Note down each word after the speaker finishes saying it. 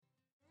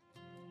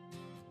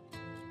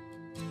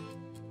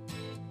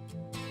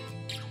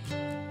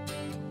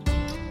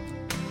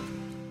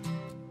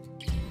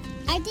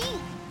I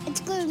think it's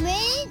going to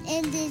rain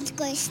and then it's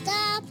going to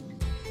stop.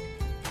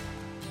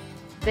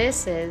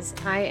 This is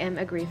I Am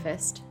a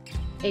Griefist,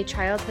 a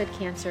childhood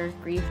cancer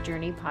grief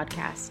journey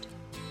podcast.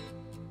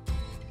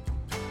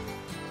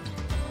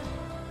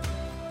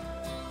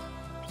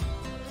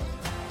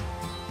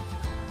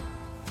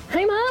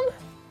 Hi, Mom.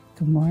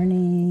 Good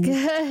morning.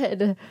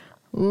 Good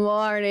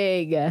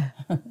morning.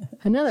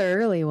 Another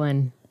early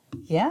one.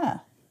 Yeah,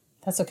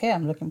 that's okay.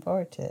 I'm looking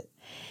forward to it.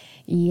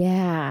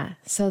 Yeah.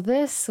 So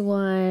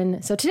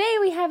today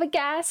we have a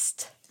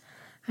guest.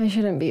 I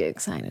shouldn't be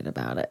excited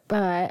about it,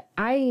 but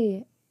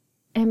I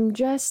am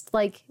just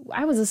like,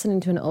 I was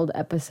listening to an old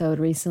episode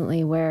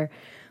recently where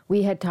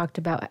we had talked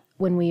about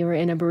when we were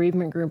in a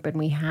bereavement group and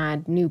we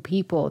had new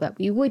people that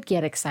we would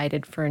get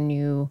excited for a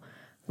new,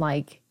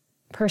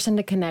 person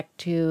to connect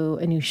to,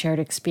 a new shared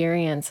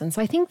experience. And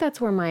so I think that's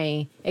where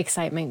my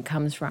excitement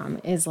comes from,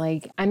 is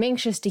I'm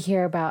anxious to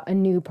hear about a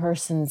new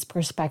person's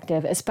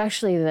perspective,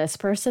 especially this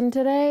person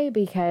today,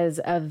 because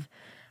of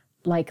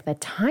the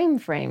time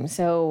frame.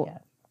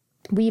 So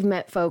we've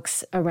met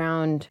folks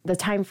around the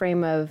time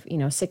frame of,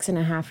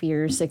 6.5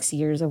 years, 6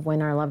 years of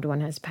when our loved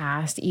one has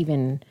passed,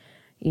 even,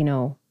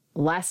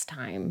 less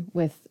time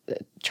with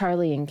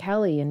Charlie and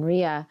Kelly and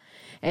Rhea.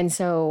 And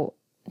so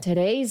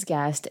today's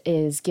guest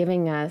is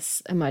giving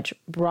us a much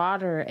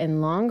broader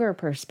and longer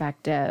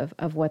perspective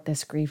of what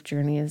this grief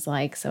journey is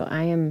like. So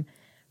I am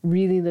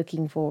really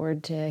looking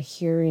forward to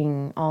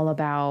hearing all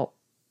about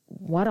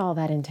what all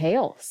that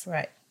entails.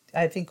 Right.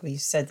 I think we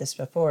said this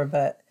before,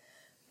 but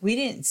we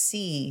didn't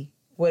see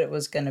what it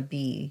was going to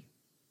be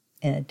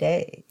in a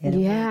day.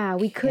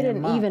 We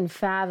couldn't even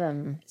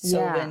fathom.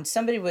 So when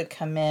somebody would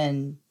come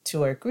in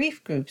to our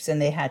grief groups and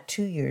they had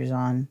 2 years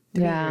on,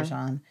 3 years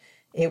on,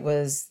 it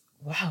was,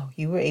 wow,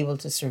 you were able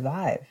to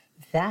survive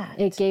that.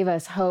 It gave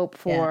us hope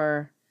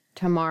for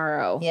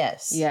tomorrow.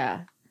 Yes.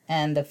 Yeah.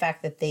 And the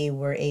fact that they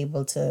were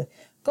able to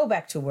go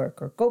back to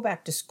work or go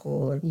back to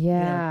school or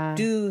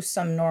do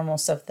some normal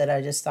stuff that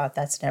I just thought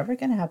that's never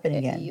going to happen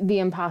again. The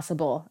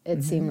impossible,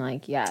 it seemed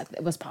like,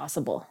 it was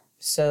possible.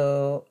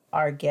 So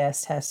our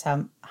guest has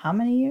how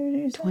many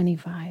years?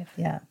 25.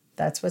 Yeah,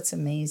 that's what's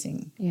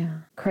amazing. Yeah,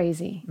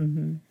 crazy.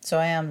 Mm-hmm. So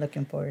I am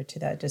looking forward to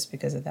that just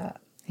because of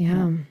that.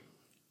 Yeah.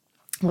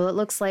 Well, it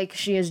looks like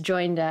she has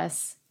joined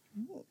us.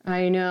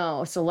 I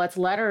know. So let's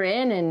let her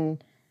in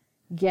and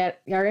get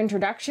our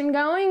introduction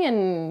going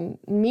and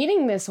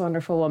meeting this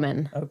wonderful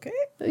woman. Okay.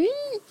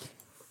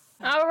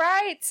 All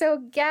right.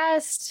 So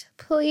guest,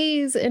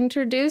 please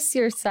introduce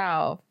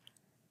yourself.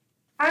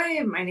 Hi,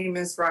 my name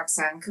is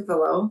Roxanne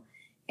Cavillo,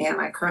 and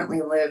I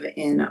currently live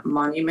in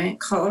Monument,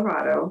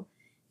 Colorado,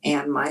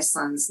 and my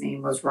son's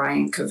name was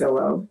Ryan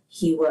Cavillo.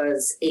 He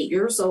was 8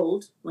 years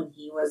old when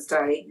he was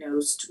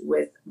diagnosed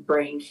with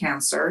brain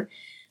cancer.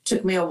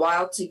 Took me a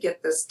while to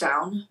get this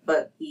down,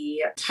 but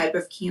the type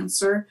of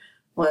cancer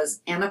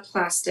was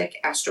anaplastic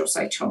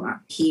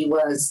astrocytoma. He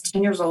was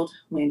 10 years old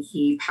when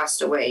he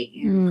passed away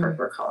in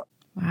Parker, Colorado.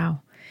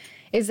 Wow.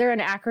 Is there an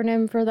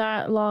acronym for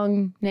that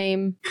long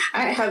name?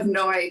 I have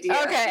no idea.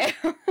 Okay.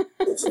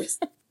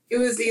 It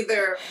was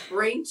either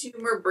brain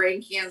tumor,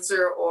 brain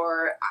cancer,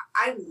 or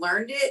I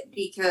learned it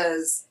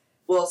because,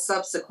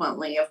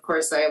 subsequently, of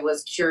course, I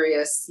was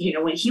curious.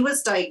 When he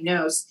was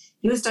diagnosed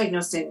in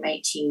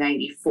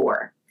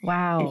 1994.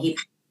 Wow. And he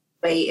passed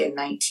away in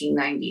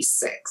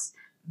 1996.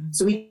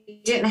 So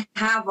we didn't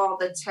have all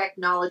the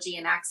technology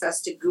and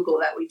access to Google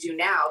that we do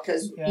now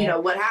because,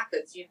 what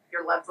happens?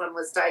 Your loved one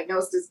was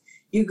diagnosed as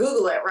you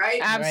Google it, right?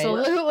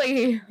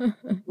 Absolutely.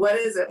 What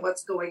is it?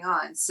 What's going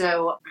on?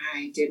 So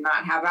I did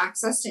not have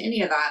access to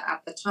any of that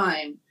at the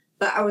time,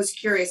 but I was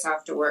curious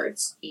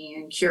afterwards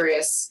and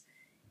curious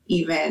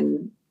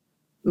even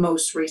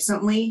most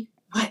recently,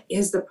 what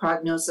is the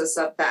prognosis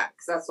of that?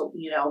 Because that's,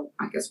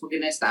 I guess we'll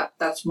get into that.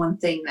 That's one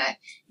thing that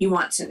you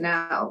want to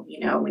know,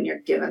 when you're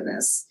given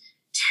this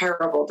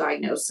terrible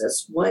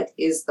diagnosis. What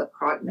is the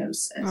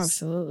prognosis?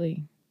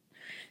 Absolutely.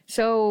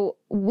 So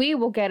we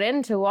will get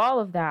into all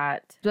of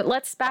that, but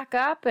let's back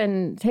up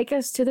and take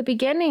us to the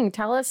beginning.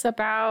 Tell us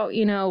about,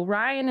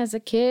 Ryan as a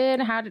kid.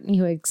 How did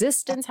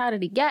existence? How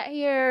did he get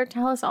here?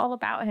 Tell us all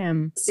about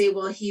him.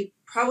 He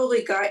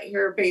probably got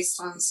here based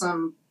on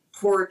some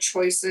poor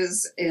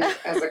choices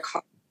as a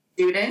college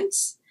student,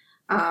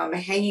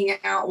 hanging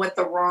out with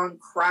the wrong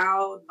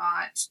crowd,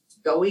 not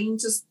going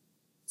to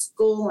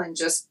school, and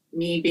just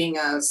me being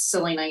a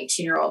silly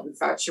 19-year-old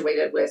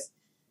infatuated with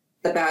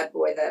the bad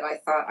boy that I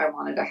thought I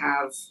wanted to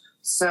have.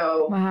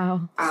 So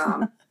wow.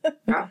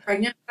 Got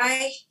pregnant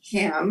by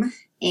him.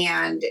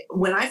 And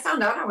when I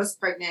found out I was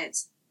pregnant,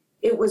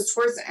 it was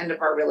towards the end of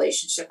our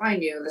relationship. I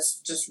knew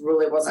this just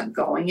really wasn't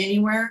going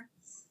anywhere.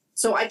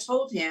 So I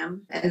told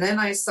him, and then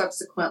I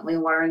subsequently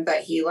learned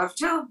that he left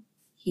town.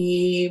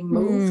 He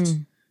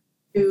moved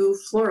to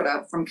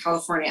Florida from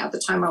California. At the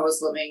time, I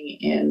was living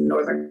in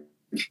Northern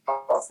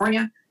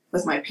California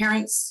with my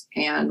parents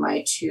and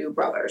my two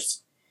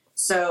brothers.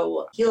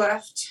 So he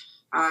left.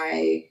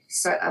 I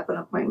set up an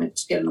appointment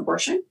to get an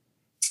abortion.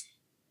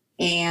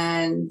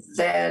 And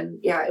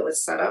then, it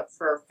was set up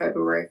for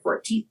February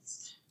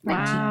 14th,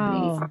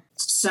 1985.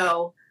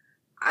 So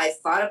I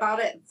thought about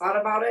it,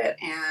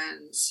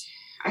 and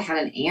I had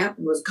an aunt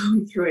who was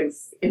going through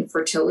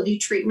infertility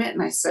treatment,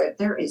 and I said,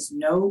 there is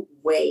no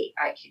way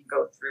I can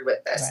go through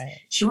with this. Right.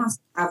 She wants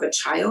to have a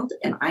child,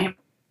 and I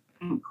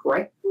am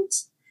pregnant?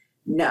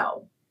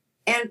 No.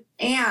 And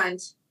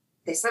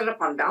they set it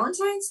up on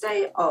Valentine's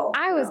Day? Oh,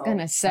 I was no. going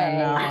to say,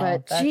 know.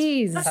 but That's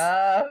geez.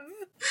 tough.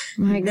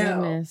 My No.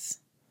 goodness.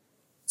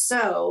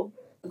 So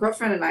a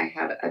girlfriend and I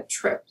had a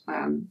trip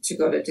planned to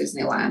go to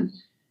Disneyland.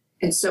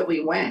 And so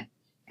we went,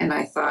 and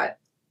I thought,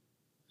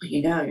 well,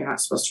 you're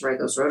not supposed to ride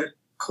those roller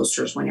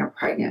coasters when you're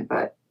pregnant,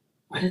 but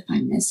what if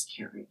I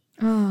miscarry?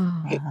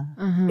 Oh.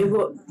 Uh-huh. It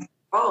will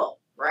fall,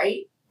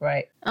 right?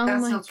 Right. Oh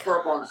That my sounds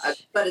horrible,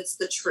 but it's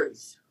the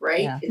truth,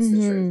 right? Yeah. It's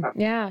the truth.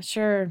 Yeah,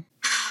 sure.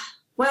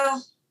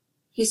 Well,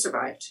 he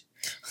survived.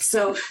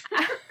 So,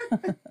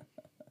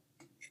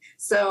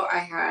 so I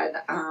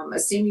had a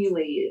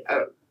seemingly,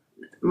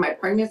 my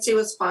pregnancy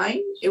was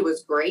fine. It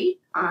was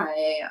great.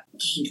 I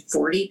gained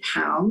 40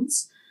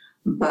 pounds.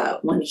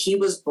 But when he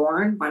was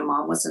born, my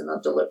mom was in the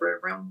delivery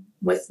room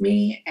with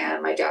me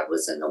and my dad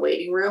was in the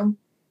waiting room.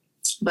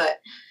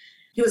 But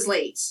he was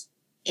late.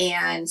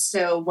 And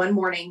so one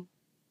morning,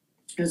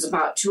 it was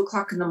about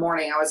 2:00 in the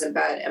morning, I was in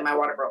bed and my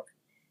water broke.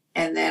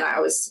 And then I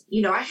was,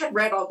 I had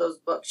read all those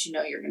books,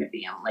 you're going to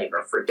be in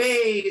labor for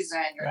days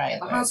and you're in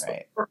the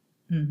hospital. Right.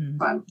 Mm-hmm.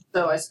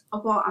 So I said,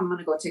 oh, well, I'm going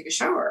to go take a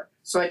shower.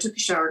 So I took a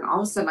shower and all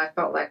of a sudden I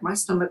felt like my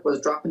stomach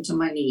was dropping to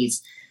my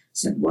knees. I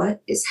said,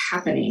 what is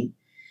happening?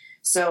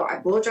 So I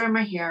blow dry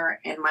my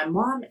hair and my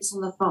mom is on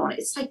the phone.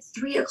 It's like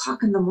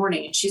 3:00 in the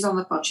morning and she's on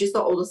the phone. She's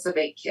the oldest of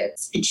 8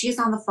 kids. And she's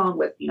on the phone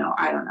with,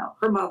 I don't know,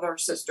 her mother,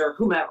 sister,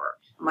 whomever.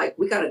 I'm like,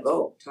 we got to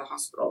go to the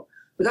hospital.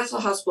 We got to the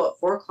hospital at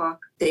 4:00.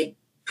 They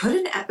put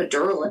an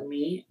epidural in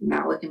me.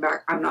 Now looking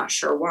back, I'm not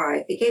sure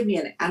why. They gave me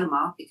an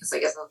enema because I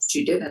guess that's what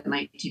you did in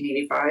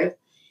 1985.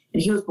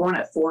 And he was born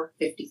at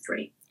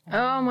 4:53.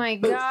 Oh my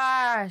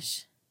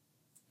gosh.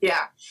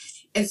 Yeah.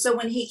 And so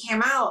when he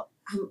came out,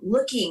 I'm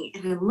looking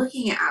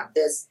at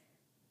this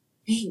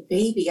big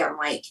baby. I'm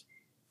like,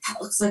 that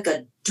looks like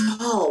a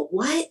doll.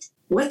 What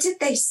did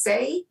they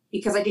say?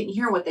 Because I didn't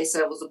hear what they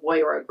said. It was a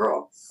boy or a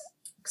girl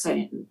because I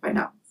didn't find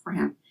out for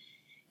him.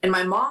 And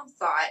my mom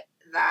thought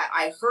that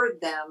I heard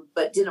them,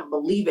 but didn't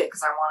believe it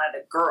because I wanted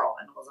a girl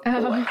and it was a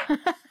boy.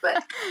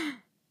 But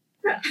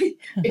I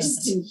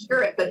just didn't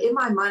hear it. But in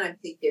my mind, I'm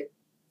thinking,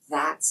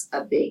 that's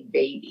a big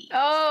baby.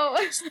 Oh.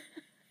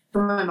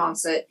 My mom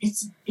said,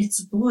 it's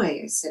a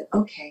boy. I said,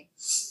 okay.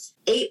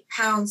 8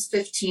 pounds,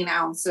 15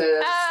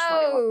 ounces.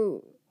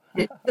 Oh.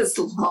 It's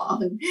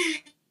long.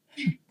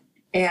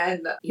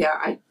 And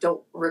I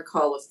don't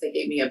recall if they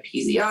gave me a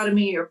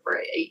episiotomy or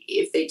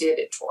if they did,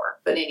 it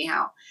tore. But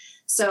anyhow,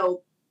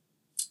 so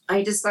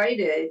I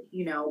decided,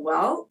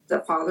 well, the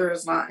father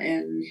is not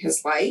in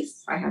his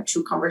life. I had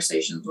 2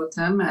 conversations with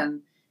him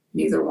and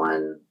neither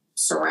one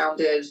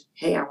surrounded,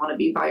 hey, I want to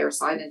be by your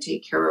side and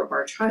take care of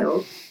our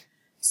child.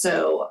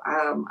 So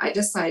I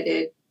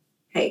decided,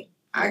 hey,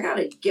 I got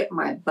to get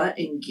my butt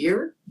in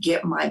gear,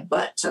 get my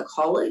butt to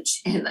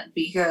college. And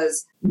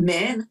because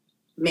men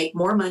make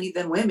more money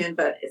than women,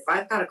 but if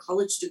I've got a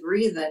college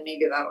degree, then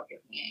maybe that'll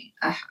give me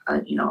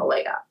a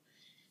leg up.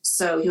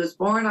 So he was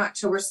born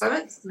October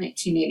 7th,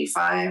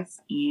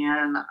 1985,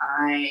 and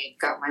I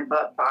got my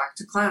butt back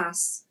to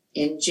class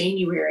in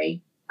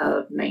January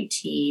of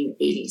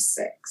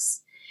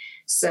 1986.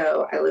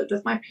 So I lived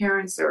with my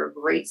parents. They were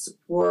great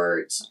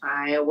support.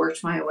 I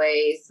worked my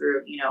way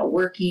through,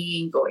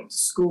 working, going to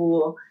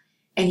school.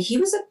 And he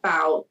was a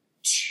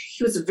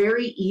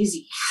very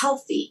easy,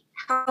 healthy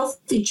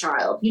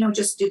child.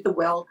 Just did the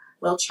well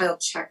child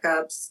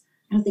checkups.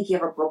 I don't think he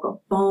ever broke a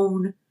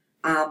bone.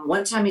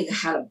 One time he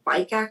had a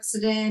bike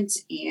accident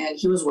and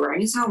he was wearing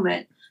his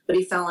helmet, but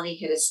he fell and he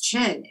hit his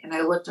chin. And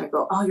I looked, I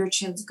go, oh, your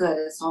chin's good.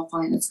 It's all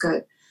fine. It's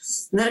good.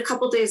 And then a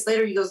couple days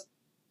later, he goes,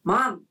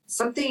 Mom,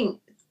 something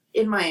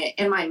in my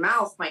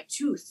mouth, my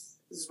tooth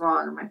is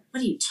wrong. I'm like,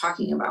 what are you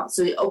talking about?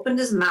 So he opened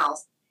his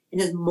mouth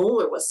and his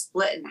molar was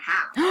split in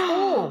half.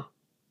 Oh.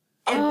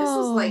 And this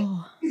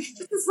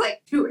is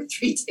like 2 or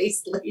 3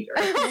 days later.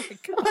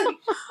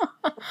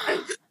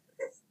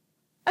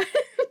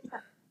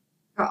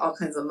 Got all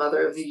kinds of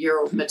Mother of the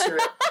Year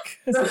material.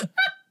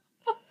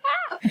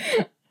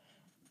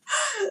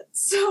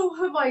 So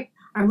I'm like,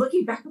 I'm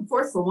looking back and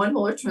forth from one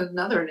molar to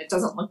another and it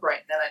doesn't look right.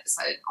 And then I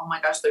decided, oh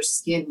my gosh, there's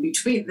skin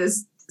between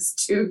this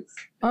tooth.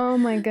 Oh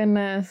my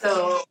goodness.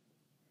 So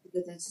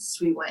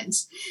we went.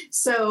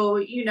 So,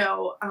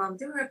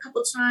 there were a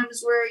couple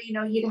times where,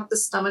 he'd have the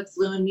stomach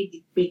flu and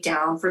he'd be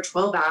down for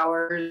 12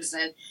 hours.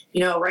 And,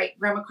 right,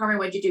 Grandma Carmen,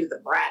 what'd you do? The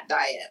brat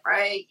diet,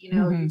 right?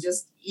 You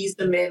just ease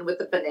them in with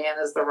the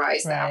bananas, the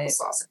rice, the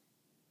applesauce,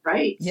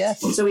 right? Yes.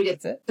 So we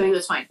did. That's it. So he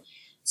was fine.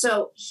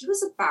 So he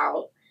was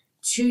about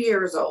 2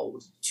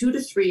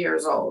 to 3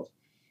 years old.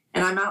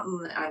 And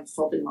I'm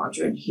folding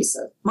laundry and he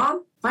said,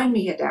 Mom, find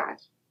me a dad.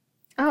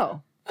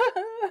 Oh.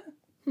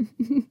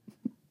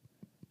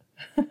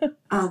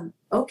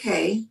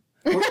 Okay.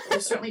 Well,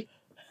 certainly,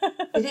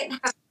 they didn't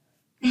have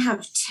didn't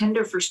have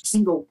Tinder for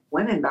single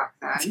women back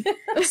then.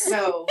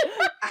 So,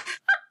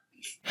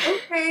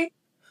 okay.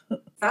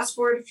 Fast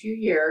forward a few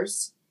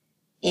years,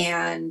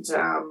 and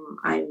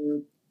I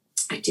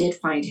did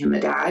find him a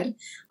dad.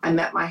 I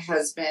met my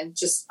husband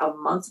just a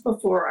month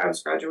before I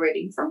was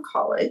graduating from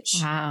college.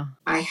 Wow.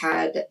 I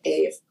had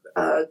a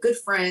good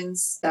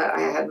friends that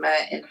I had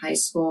met in high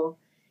school,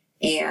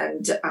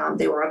 and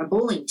they were on a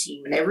bowling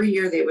team, and every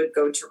year they would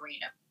go to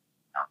Reno.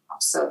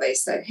 So they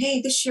said, hey,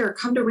 this year,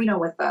 come to Reno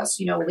with us.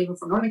 You know, we're leaving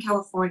from Northern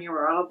California.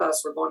 We're on a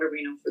bus. We're going to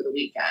Reno for the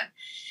weekend.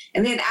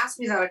 And they had asked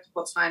me that a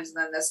couple of times. And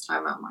then this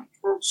time I'm like,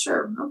 oh,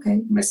 sure.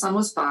 Okay. My son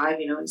was 5,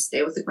 you know, and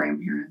stay with the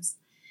grandparents.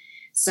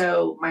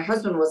 So my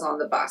husband was on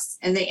the bus,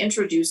 and they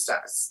introduced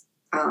us.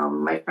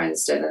 My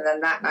friends did. And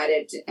then that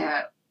night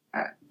at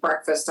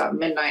breakfast at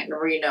midnight in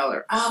Reno,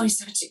 they're, oh,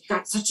 he's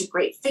got such a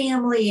great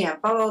family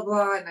and blah, blah,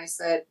 blah. And I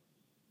said,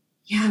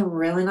 yeah, I'm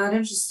really not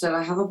interested.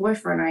 I have a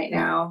boyfriend right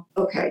now.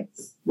 Okay.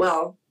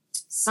 Well,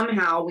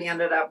 somehow we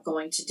ended up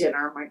going to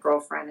dinner, my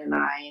girlfriend and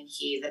I, and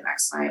he the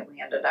next night. We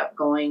ended up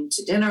going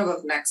to dinner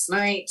the next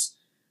night.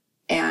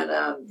 And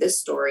this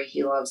story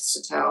he loves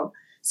to tell.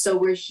 So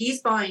where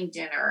he's buying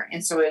dinner,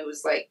 and so it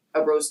was like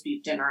a roast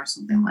beef dinner or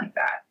something like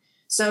that.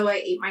 So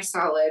I ate my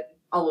salad,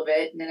 all of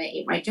it, and then I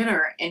ate my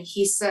dinner. And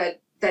he said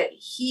that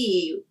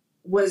he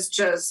was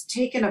just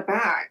taken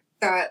aback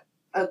that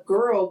a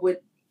girl would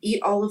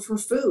eat all of her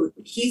food.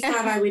 He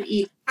thought I would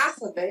eat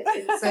half of it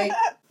and say,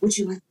 would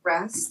you like the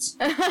rest?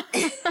 And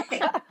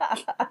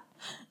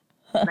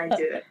I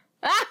did it.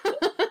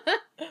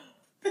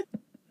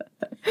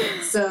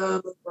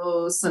 So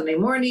Sunday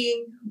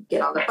morning,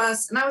 get on the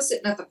bus, and I was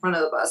sitting at the front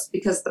of the bus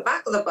because the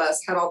back of the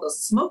bus had all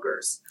those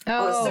smokers,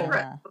 all the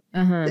cigarettes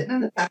sitting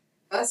in the back of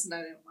the bus, and I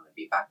didn't want to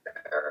be back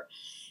there.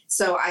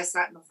 So I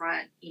sat in the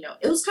front. You know,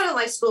 it was kind of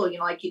like school. You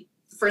know, like the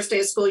first day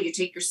of school, you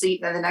take your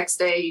seat, and then the next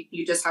day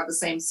you just have the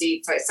same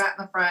seat. So I sat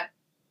in the front,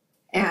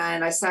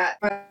 and I sat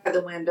by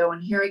the window,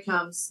 and here he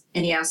comes,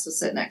 and he asked to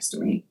sit next to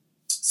me.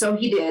 So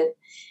he did,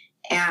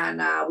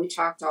 and we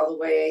talked all the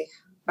way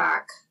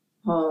back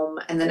home.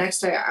 And the next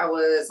day I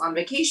was on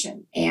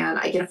vacation, and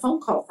I get a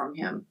phone call from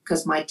him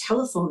because my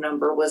telephone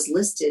number was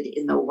listed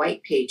in the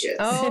white pages.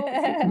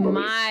 Oh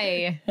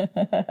my.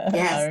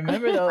 Yes. I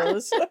remember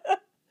those.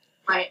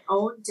 My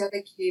own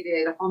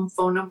dedicated home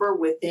phone number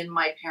within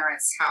my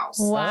parents' house.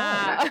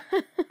 Wow.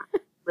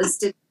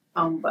 Listed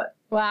phone book.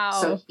 Wow.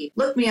 So he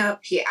looked me up.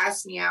 He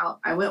asked me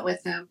out. I went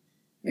with him.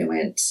 We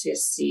went to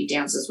see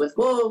Dances with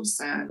Wolves,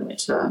 and went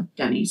to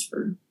Denny's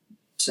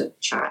to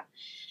chat.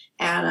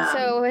 And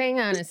so hang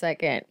on a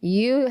second.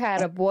 You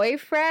had a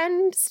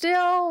boyfriend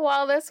still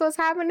while this was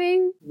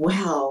happening?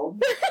 well,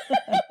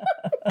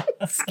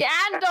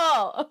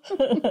 Scandal.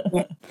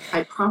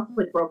 I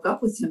promptly broke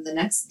up with him the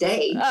next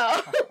day.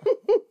 Oh.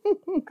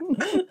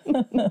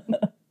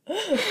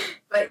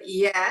 But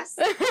yes,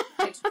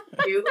 I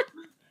told you,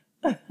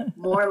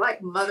 more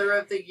like Mother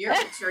of the Year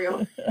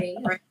material.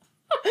 Right?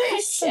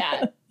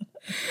 Yeah.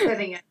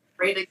 Setting a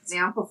great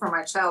example for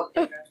my child.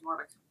 There's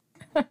more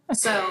to come.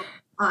 So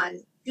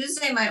on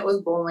Tuesday night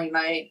was bowling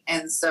night,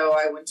 and so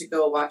I went to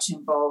go watch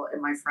him bowl,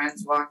 and my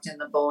friends walked in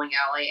the bowling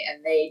alley,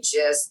 and they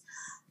just,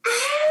 they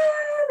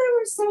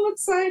were so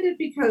excited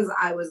because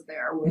I was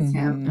there with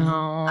him.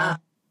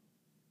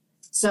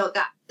 So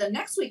that the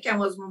next weekend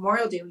was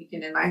Memorial Day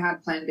weekend, and I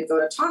had planned to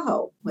go to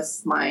Tahoe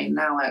with my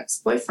now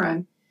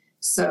ex-boyfriend.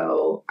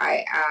 So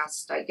I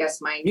asked, I guess,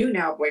 my new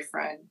now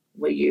boyfriend,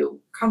 will you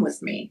come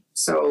with me?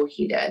 So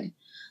he did.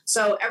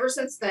 So ever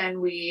since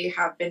then, we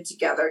have been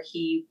together.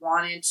 He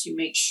wanted to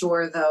make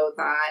sure, though,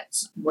 that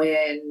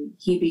when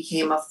he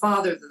became a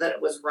father, that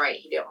it was right.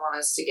 He didn't want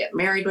us to get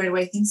married right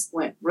away. Things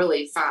went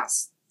really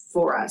fast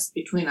for us,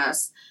 between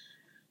us.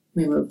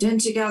 We moved in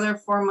together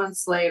 4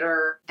 months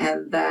later,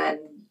 and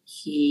then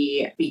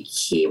he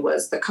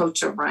was the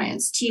coach of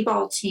Ryan's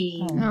T-ball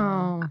team.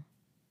 Oh.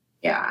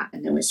 Yeah,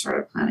 and then we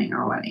started planning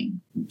our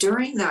wedding.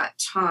 During that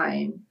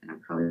time, and I'm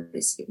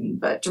probably skipping,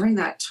 but during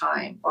that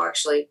time, well,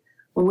 actually,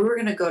 when we were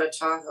going to go to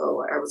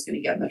Tahoe, I was going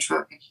to get in the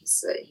truck, and he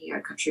said he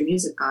had country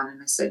music on,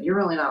 and I said, "You're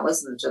really not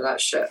listening to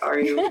that shit, are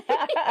you?"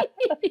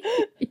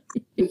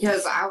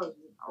 Because I was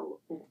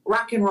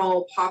rock and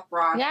roll, pop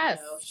rock. Yes.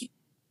 You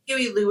know,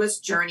 Huey Lewis,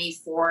 Journey,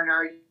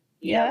 Foreigner.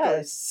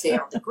 Yes. Stay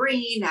on the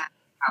Green at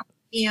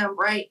PM,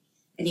 right?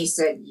 And he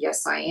said,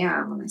 "Yes, I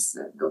am." And I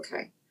said,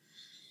 "Okay."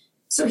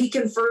 So he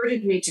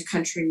converted me to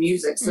country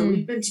music. So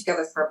we've been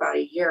together for about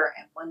a year.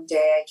 And one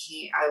day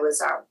I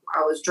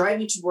was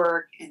driving to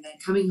work, and then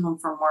coming home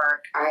from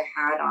work, I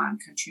had on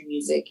country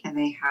music, and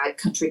they had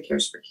Country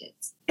Cares for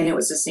Kids. And it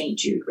was a St.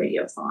 Jude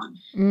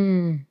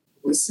radiothon.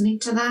 Listening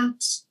to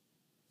that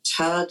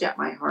tugged at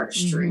my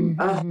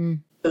heartstring.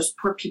 Those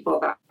poor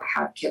people that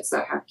have kids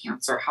that have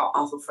cancer, how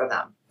awful for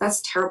them.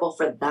 That's terrible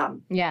for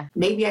them. Yeah.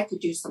 Maybe I could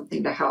do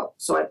something to help.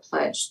 So I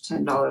pledged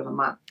 $10 a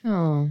month.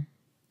 Oh.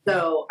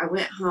 So I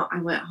went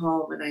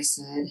home and I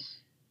said,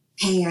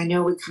 "Hey, I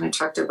know we kind of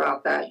talked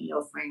about that, you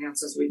know,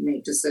 finances, we'd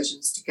make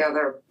decisions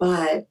together,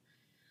 but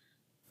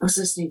I was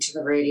listening to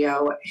the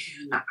radio,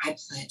 and I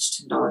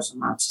pledged $10 a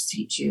month to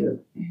St.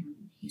 Jude."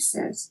 And He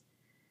says,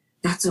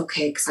 that's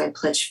okay because I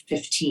pledged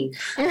 15.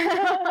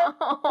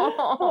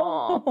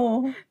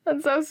 Oh,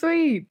 that's so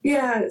sweet.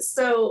 Yeah.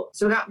 So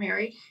we got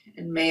married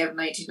in May of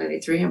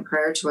 1993. And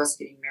prior to us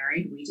getting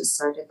married, we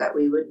decided that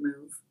we would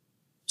move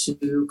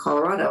to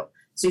Colorado.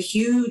 It's a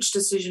huge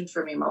decision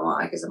for me.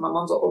 Like I said, my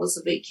mom's the oldest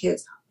of 8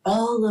 kids.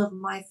 All of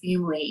my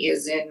family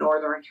is in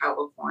Northern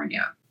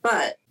California.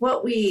 But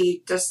what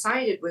we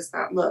decided was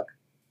that, look,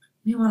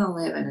 we want to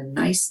live in a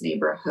nice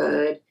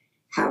neighborhood,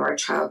 have our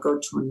child go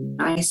to a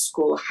nice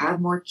school, have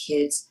more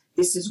kids.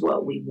 This is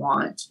what we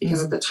want.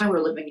 Because at the time we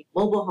were living in a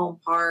mobile home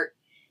park,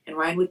 and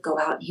Ryan would go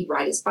out and he'd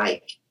ride his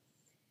bike.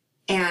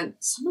 And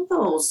some of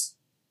those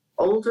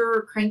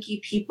older,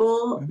 cranky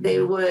people, they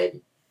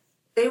didn't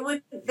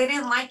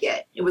like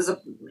it. It was a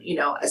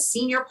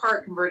senior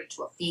park converted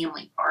to a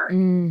family park.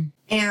 And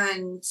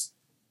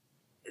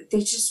they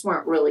just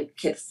weren't really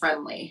kid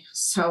friendly.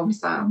 So we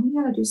thought, we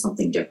got to do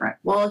something different.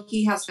 Well,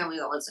 he has family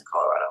that lives in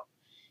Colorado.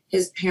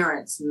 His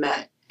parents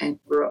met and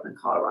grew up in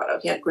Colorado.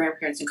 He had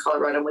grandparents in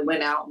Colorado. And we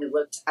went out and we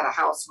looked at a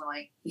house. And we're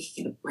like, we could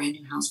get a brand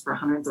new house for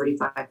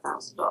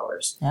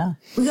 $135,000. Yeah.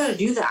 We got to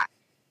do that.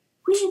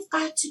 We've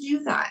got to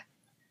do that.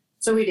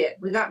 So we did.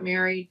 We got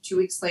married. 2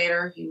 weeks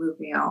later, he moved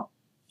me out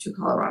to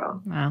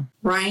Colorado. Wow.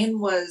 Ryan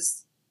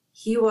was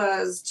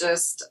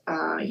just,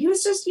 a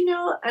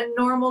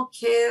normal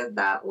kid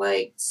that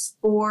liked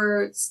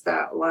sports,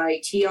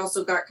 he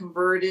also got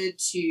converted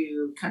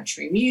to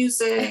country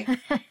music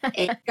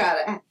and got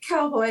a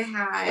cowboy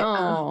hat.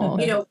 Oh.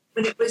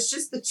 When it was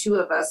just the two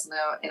of us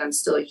now, and I'm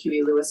still a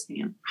Huey Lewis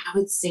fan, I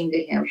would sing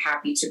to him,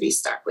 Happy to Be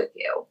Stuck with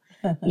You,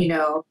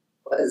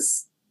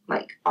 was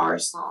like our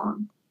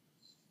song.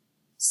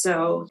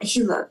 So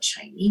he loved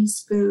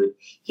Chinese food.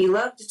 He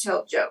loved to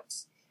tell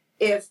jokes.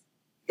 If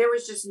there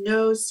was just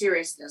no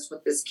seriousness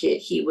with this kid,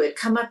 he would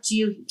come up to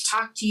you, he'd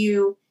talk to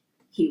you,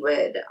 he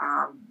would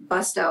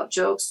bust out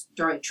jokes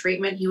during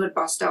treatment. He would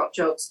bust out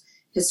jokes.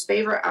 His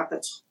favorite at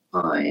the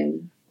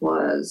time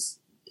was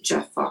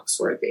Jeff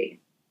Foxworthy.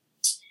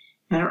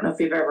 I don't know if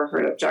you've ever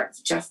heard of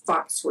Jeff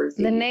Foxworthy.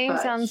 The name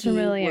sounds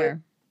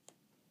familiar.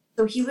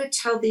 So he would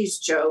tell these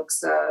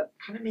jokes,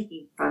 kind of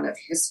making fun of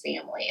his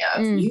family.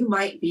 You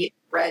might be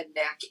a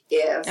redneck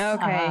if...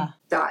 Okay. ...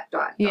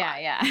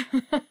 Yeah.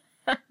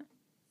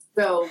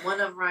 So one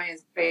of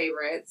Ryan's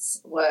favorites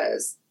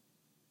was,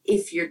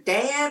 if your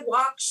dad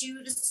walks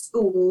you to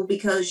school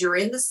because you're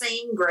in the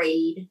same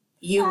grade,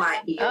 you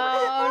might be a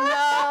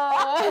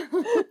redneck. Oh,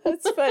 no.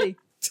 That's funny.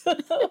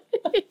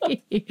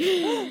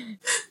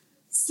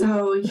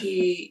 So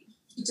he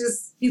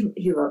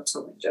loved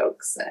telling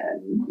jokes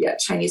and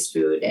Chinese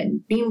food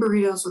and bean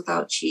burritos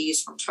without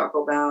cheese from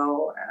Taco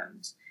Bell,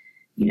 and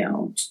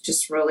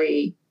just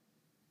really,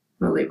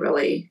 really,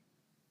 really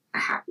a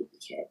happy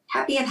kid,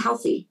 happy and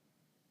healthy.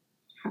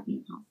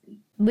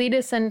 Lead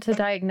us into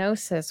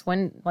diagnosis.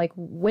 When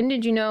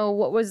did you know?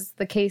 What was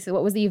the case?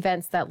 What was the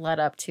events that led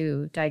up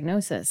to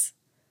diagnosis?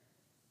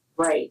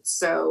 Right.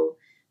 So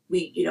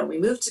we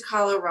moved to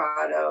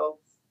Colorado.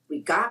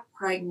 We got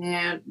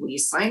pregnant. We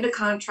signed a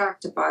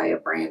contract to buy a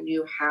brand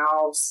new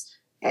house.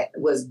 It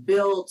was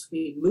built.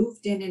 We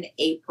moved in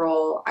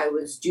April. I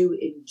was due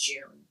in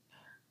June.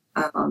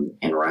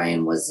 And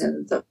Ryan was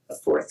in the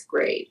 4th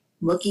grade.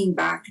 Looking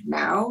back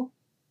now,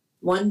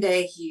 one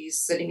day he's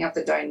sitting at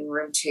the dining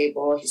room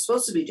table. He's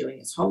supposed to be doing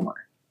his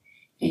homework.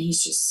 And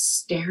he's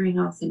just staring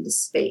off into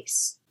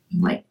space.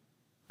 I'm like,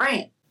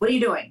 Ryan, what are you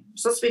doing? You're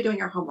supposed to be doing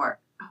your homework.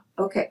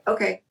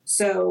 Okay.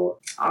 So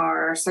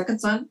our second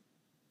son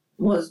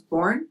was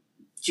born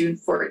June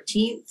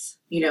 14th.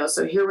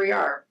 So here we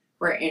are.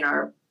 We're in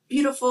our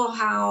beautiful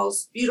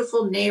house,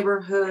 beautiful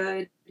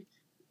neighborhood,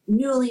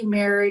 newly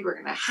married. We're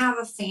going to have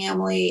a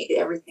family.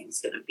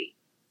 Everything's going to be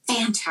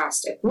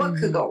fantastic. What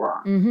could go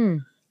wrong? Mm-hmm.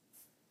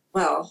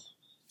 Well,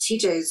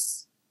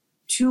 TJ's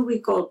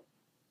 2-week-old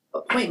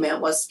appointment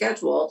was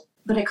scheduled,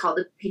 but I called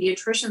the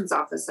pediatrician's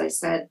office. I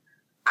said,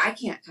 I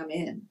can't come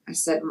in. I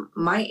said,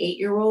 my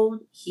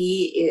 8-year-old,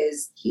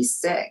 he's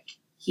sick.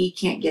 He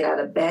can't get out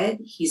of bed.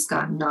 He's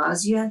got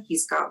nausea.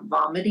 He's got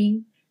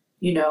vomiting.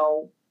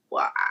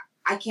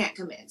 I can't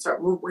come in. So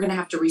we're going to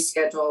have to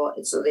reschedule.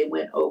 And so they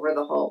went over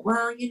the whole,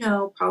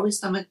 probably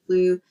stomach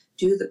flu,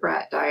 do the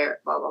brat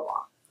diet, blah, blah,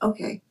 blah.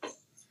 Okay.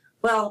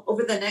 Well,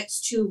 over the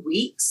next 2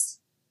 weeks,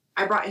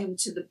 I brought him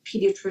to the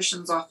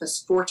pediatrician's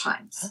office 4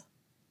 times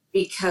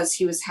because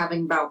he was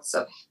having bouts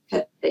of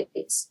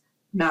headaches,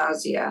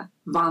 nausea,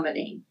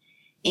 vomiting.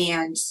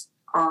 And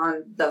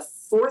on the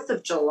 4th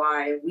of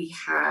July, we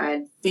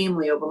had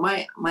family over.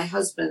 My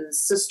husband's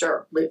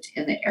sister lived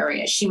in the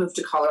area. She moved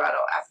to Colorado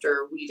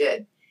after we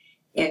did.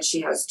 And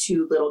she has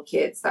 2 little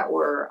kids that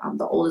were,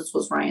 the oldest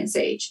was Ryan's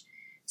age.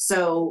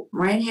 So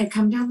Ryan had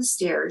come down the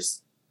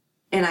stairs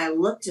and I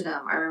looked at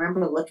him. I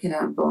remember looking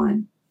at him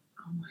going,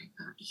 oh my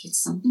God,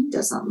 something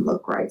doesn't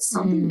look right.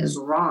 Something is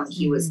wrong.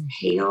 He was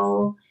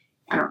pale.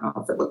 I don't know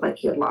if it looked like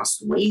he had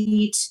lost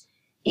weight.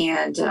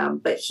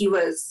 And, but he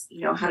was,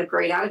 had a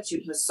great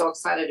attitude. He was so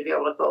excited to be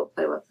able to go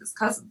play with his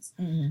cousins.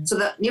 Mm-hmm. So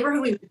the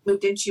neighborhood we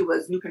moved into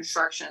was new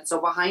construction.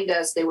 So behind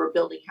us, they were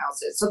building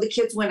houses. So the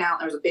kids went out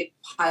and there was a big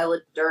pile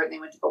of dirt and they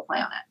went to go play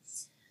on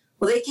it.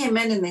 Well, they came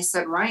in and they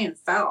said, Ryan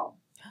fell.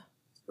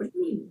 What do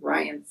you mean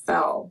Ryan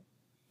fell?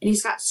 And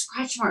he's got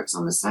scratch marks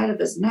on the side of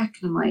his neck.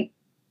 And I'm like,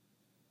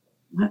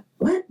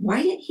 what?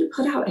 Why didn't he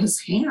put out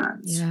his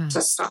hands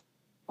to stop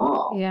the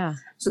fall? Yeah.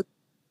 So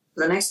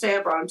the next day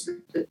I brought him to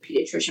the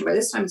pediatrician. By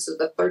this time, this is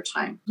the third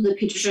time. The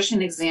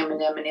pediatrician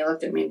examined him and he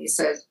looked at me and he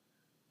said,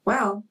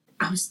 well,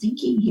 I was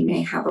thinking he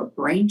may have a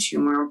brain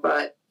tumor,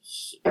 but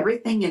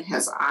everything in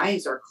his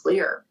eyes are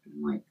clear.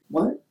 I'm like,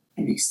 what?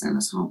 And he sent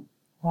us home.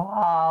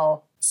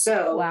 Wow.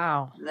 So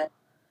Wow.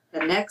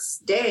 The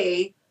next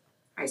day,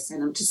 I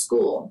sent him to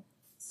school.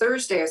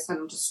 Thursday, I sent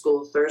him to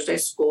school. Thursday,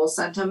 school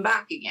sent him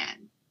back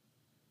again.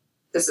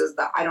 This is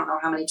I don't know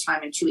how many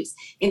times in 2 weeks.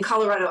 In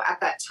Colorado at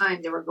that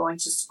time, they were going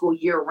to school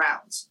year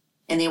round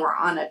and they were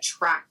on a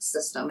track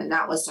system. And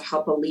that was to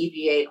help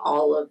alleviate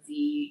all of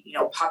the,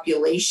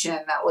 population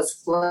that was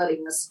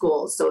flooding the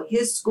schools. So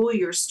his school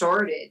year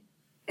started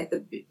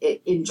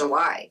in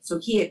July. So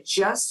he had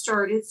just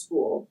started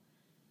school,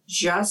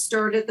 just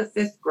started the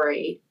 5th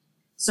grade.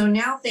 So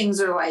now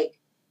things are like,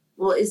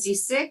 well, is he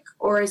sick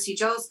or is he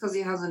jealous because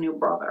he has a new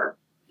brother?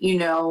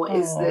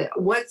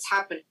 What's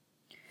happening?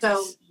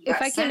 So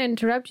if I can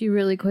interrupt you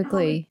really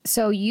quickly.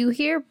 So you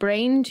hear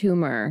brain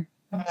tumor.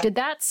 Did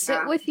that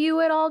sit with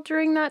you at all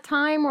during that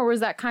time? Or was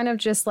that kind of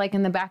just like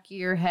in the back of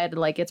your head,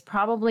 like it's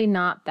probably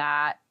not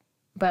that,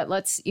 but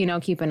let's,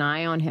 keep an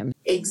eye on him?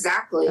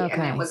 Exactly. Okay.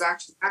 And it was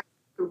actually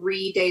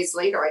 3 days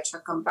later, I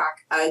took him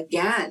back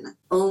again.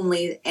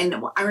 And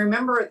I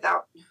remember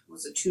that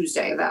was a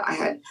Tuesday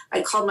that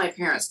I called my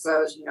parents because I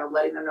was,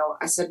 letting them know.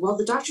 I said, well,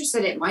 the doctor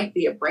said it might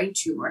be a brain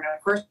tumor. And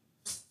of course,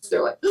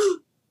 they're like,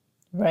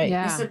 right.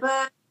 Yeah. I said,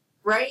 but,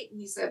 right? And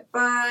he said,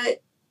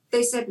 but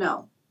they said,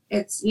 no,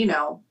 it's,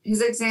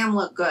 his exam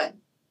looked good.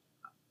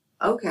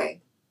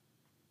 Okay.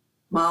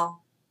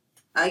 Well,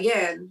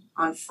 again,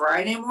 on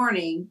Friday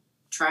morning,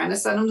 trying to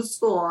send him to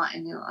school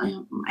and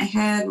my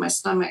head, my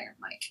stomach,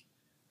 I'm like,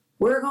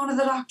 we're going to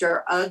the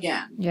doctor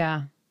again.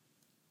 Yeah.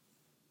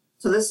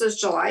 So this is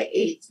July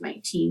 8th,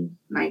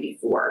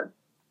 1994.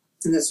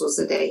 And this was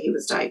the day he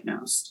was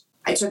diagnosed.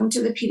 I took him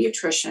to the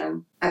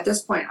pediatrician. At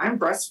this point, I'm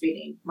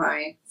breastfeeding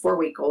my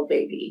 4-week-old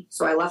baby.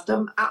 So I left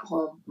him at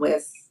home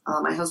with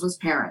my husband's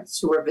parents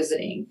who were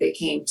visiting. They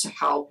came to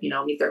help,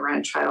 meet their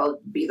grandchild,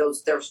 be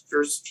their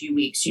first few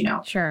weeks,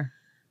 Sure.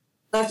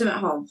 Left him at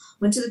home,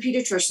 went to the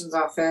pediatrician's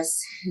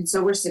office. And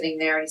so we're sitting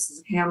there and he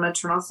says, okay, I'm going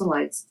to turn off the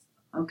lights.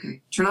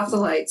 Okay. Turn off the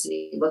lights. And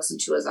he looks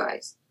into his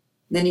eyes.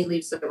 And then he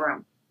leaves the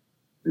room.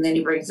 And then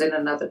he brings in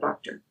another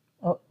doctor.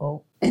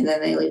 Uh-oh. And then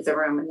they leave the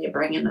room and they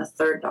bring in a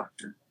third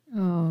doctor.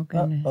 Oh,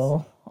 goodness.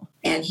 Uh-oh.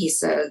 And he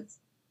said,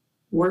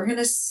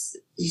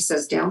 he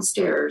says,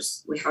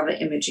 downstairs, we have an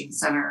imaging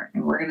center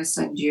and we're going to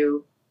send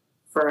you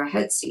for a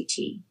head CT.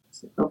 I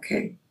said,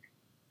 okay.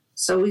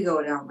 So we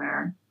go down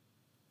there.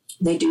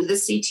 They do the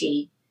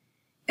CT.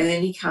 And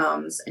then he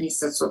comes and he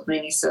sits with me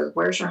and he says,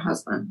 where's your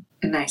husband?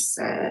 And I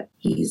said,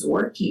 he's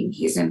working.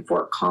 He's in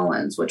Fort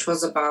Collins, which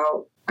was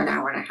about an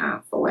hour and a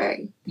half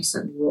away. I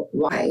said, well,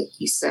 why?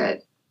 He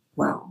said,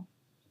 well,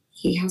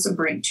 he has a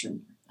brain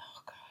tumor.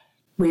 Oh, God.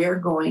 We are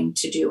going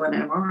to do an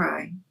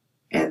MRI.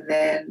 And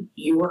then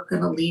you are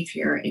going to leave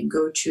here and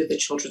go to the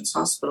Children's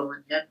Hospital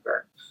in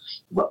Denver.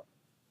 What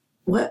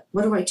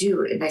do I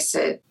do? And I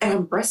said, and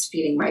I'm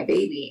breastfeeding my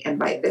baby. And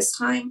by this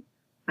time,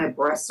 my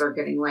breasts are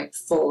getting like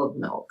full of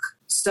milk.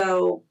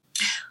 So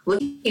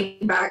looking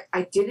back,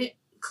 I didn't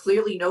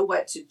clearly know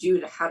what to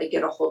do how to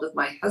get a hold of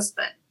my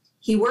husband.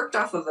 He worked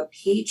off of a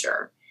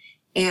pager.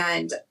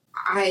 And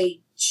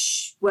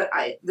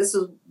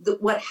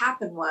what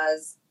happened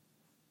was,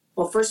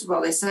 well, first of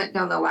all, they sent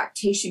down the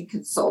lactation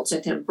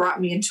consultant and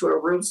brought me into a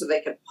room so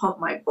they could pump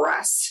my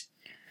breast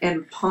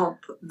and pump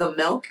the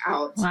milk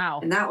out.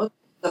 Wow. And that was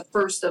the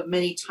first of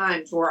many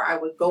times where I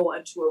would go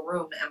into a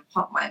room and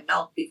pump my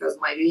milk because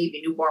my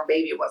newborn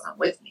baby wasn't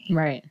with me.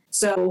 Right.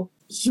 So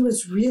he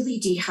was really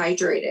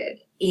dehydrated.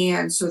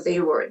 And so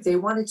they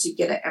wanted to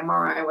get an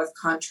MRI with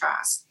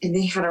contrast. And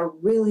they had a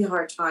really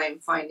hard time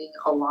finding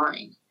a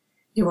line.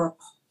 They were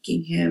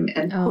poking him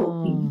and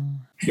poking.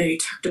 I know you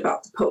talked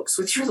about the pokes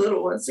with your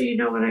little one, so you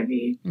know what I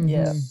mean.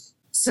 Yeah.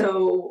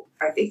 So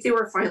I think they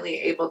were finally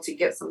able to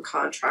get some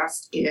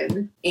contrast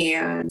in.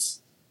 And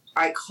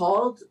I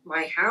called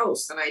my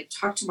house and I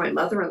talked to my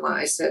mother-in-law.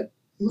 I said,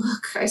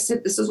 look, this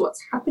is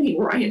what's happening.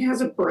 Ryan has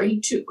a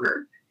brain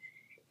tumor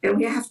and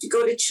we have to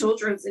go to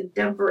Children's in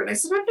Denver. And I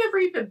said, I've never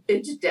even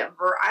been to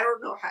Denver. I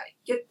don't know how to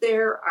get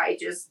there. I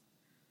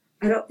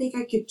don't think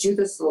I could do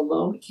this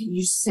alone. Can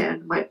you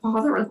send my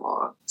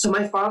father-in-law? So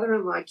my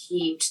father-in-law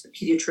came to the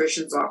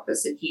pediatrician's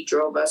office and he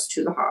drove us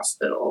to the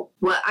hospital.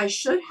 What I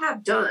should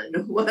have done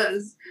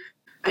was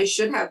I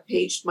should have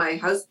paged my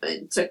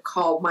husband to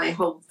call my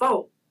home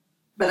phone,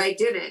 but I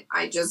didn't.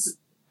 I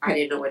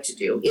didn't know what to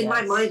do. In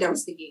my mind, I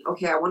was thinking,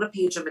 okay, I want to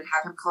page him and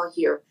have him call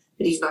here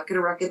but he's not going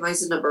to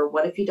recognize the number.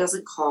 What if he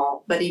doesn't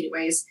call? But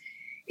anyways,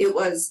 it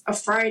was a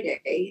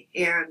Friday,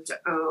 and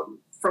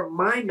from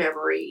my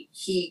memory,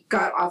 he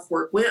got off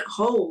work, went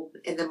home,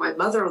 and then my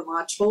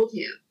mother-in-law told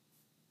him,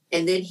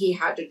 and then he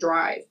had to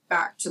drive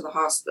back to the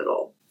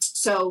hospital.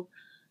 So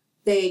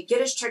they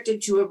get us checked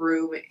into a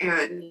room,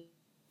 and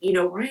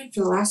Ryan for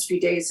the last few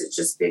days has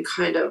just been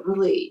kind of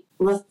really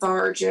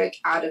lethargic,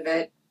 out of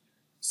it.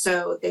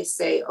 So they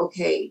say,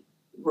 okay,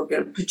 we're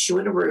going to put you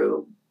in a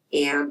room,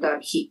 and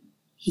he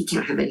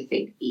can't have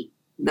anything to eat,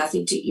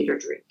 nothing to eat or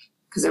drink,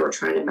 because they were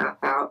trying to map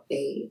out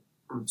a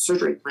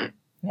surgery plan.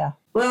 Yeah.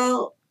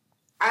 Well,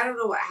 I don't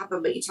know what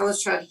happened, but you tell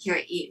this child he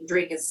can't eat and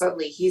drink, and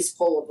suddenly he's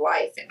full of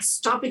life and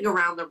stomping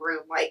around the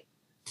room like,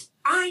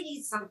 I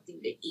need something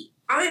to eat.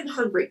 I'm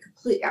hungry,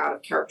 completely out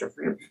of character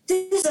for him.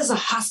 This is a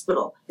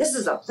hospital. This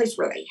is a place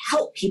where they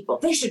help people.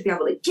 They should be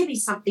able to give me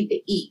something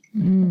to eat.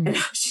 And I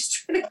was just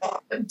trying to calm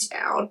him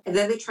down. And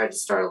then they tried to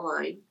start a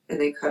line, and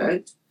they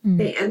couldn't.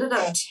 They ended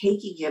up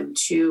taking him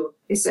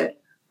they said,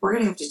 we're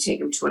going to have to take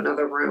him to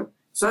another room.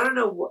 So I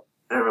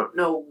don't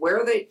know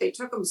where they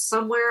took him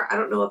somewhere. I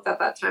don't know if at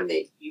that time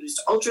they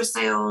used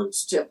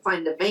ultrasound to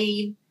find the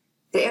vein.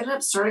 They ended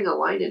up starting a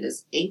line in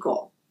his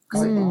ankle,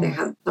 because I think they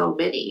had so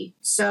many.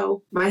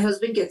 So my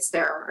husband gets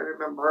there, I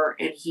remember,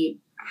 and he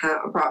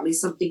brought me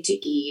something to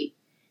eat.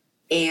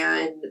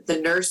 And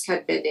the nurse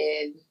had been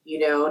in,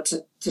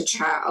 to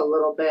chat a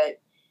little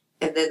bit.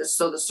 And then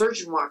so the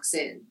surgeon walks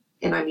in,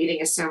 and I'm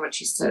eating a sandwich.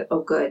 He said,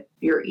 oh, good,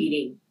 you're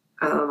eating.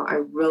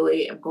 I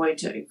really am going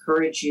to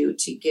encourage you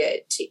to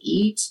get to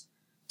eat,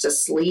 to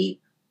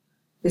sleep.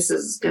 This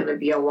is going to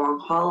be a long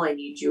haul. I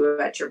need you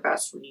at your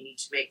best when you need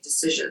to make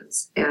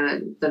decisions.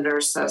 And the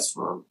nurse says,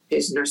 well,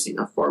 he's nursing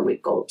a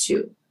 4-week-old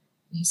too.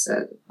 He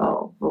said,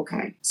 oh,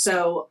 okay.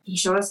 So he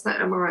showed us the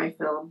MRI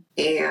film.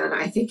 And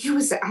I think it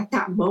was at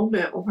that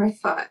moment where I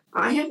thought,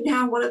 I am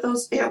now one of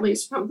those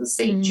families from the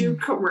St.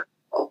 Jude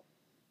commercial.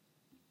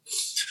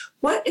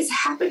 What is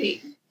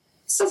happening?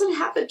 This doesn't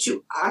happen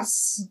to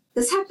us.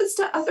 This happens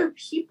to other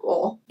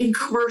people in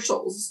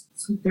commercials.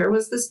 So there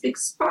was this big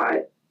spot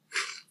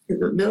in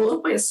the middle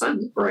of my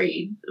son's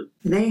brain,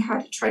 and they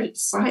had to try to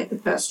decide the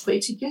best way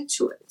to get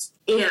to it.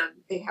 And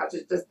they had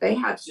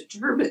to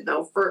determine,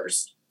 though,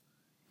 first,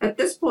 at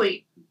this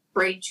point,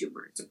 brain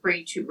tumor. It's a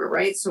brain tumor,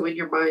 right? So in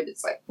your mind,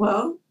 it's like,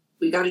 well,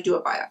 we got to do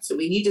a biopsy.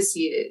 We need to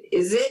see it.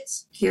 Is it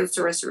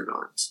cancerous or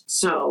not?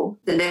 So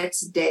the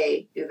next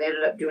day, they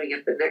ended up doing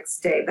it the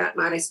next day. That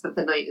night, I spent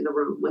the night in the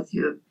room with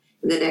him.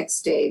 And the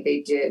next day,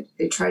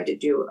 they tried to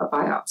do a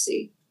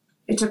biopsy.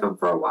 It took them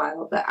for a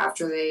while, but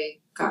after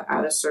they got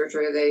out of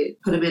surgery, they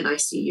put him in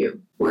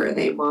ICU, where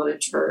they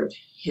monitored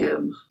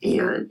him,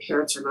 and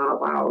parents are not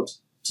allowed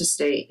to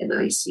stay in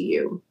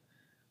ICU,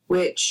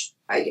 which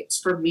I guess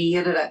for me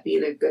ended up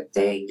being a good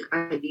thing.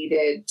 I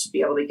needed to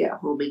be able to get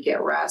home and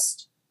get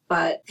rest.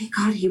 But thank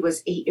God he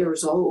was 8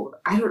 years old.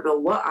 I don't know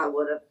what I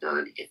would have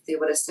done if they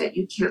would have said,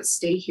 you can't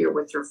stay here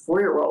with your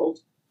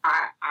 4-year-old.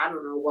 I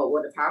don't know what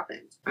would have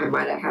happened. I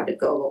might have had to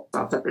go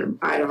off of him.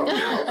 I don't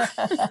know.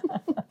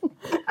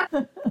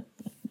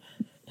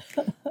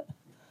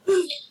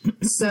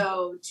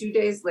 So 2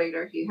 days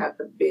later, he had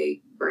the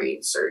big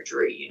brain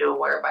surgery,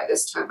 where by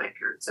this time my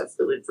parents have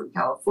flew in from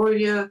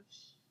California,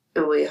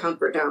 and we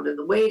hunkered down in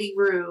the waiting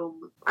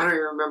room. I don't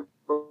even remember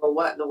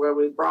what in the world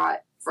we brought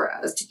for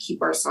us to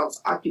keep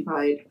ourselves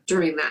occupied.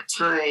 During that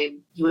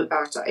time, he went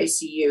back to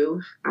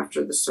ICU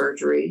after the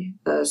surgery.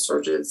 The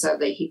surgeon said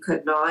that he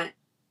could not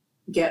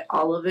get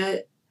all of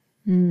it,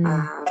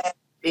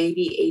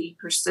 maybe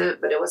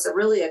 80%, but it was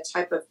really a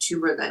type of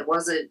tumor that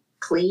wasn't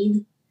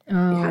clean.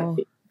 Oh,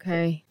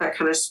 okay. That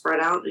kind of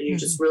spread out, and you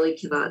just really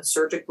cannot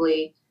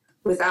surgically,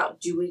 without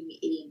doing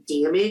any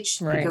damage,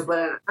 because what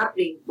ended up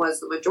happening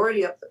was the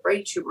majority of the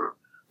brain tumor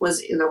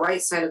was in the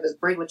right side of his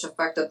brain, which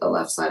affected the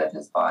left side of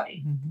his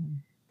body.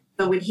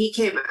 So when he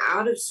came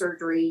out of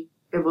surgery,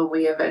 and when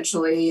we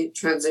eventually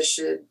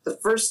transitioned, the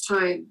first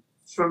time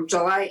from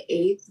July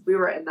 8th, we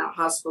were in that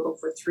hospital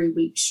for 3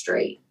 weeks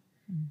straight,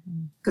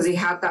 because he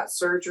had that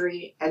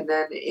surgery, and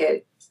then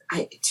it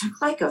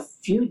took like a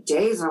few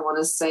days, I want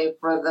to say,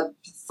 for the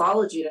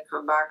pathology to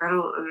come back. I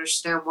don't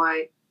understand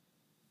why.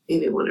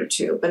 Maybe 1 or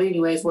 2. But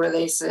anyways, where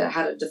they said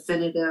had a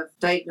definitive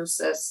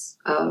diagnosis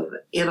of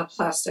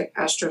anaplastic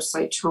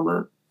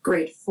astrocytoma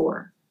grade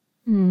 4.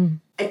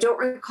 I don't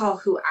recall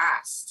who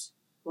asked,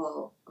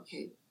 well,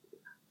 okay,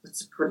 what's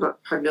the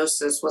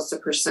prognosis? What's the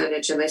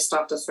percentage? And they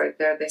stopped us right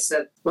there. They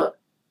said, look,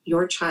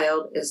 your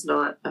child is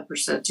not a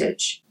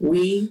percentage.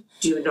 We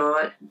do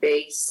not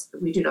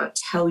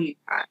tell you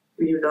that.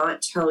 We do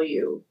not tell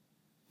you.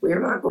 We are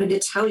not going to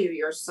tell you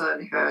your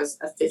son has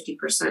a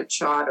 50%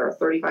 shot or a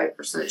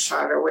 35%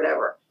 shot or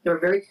whatever. They were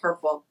very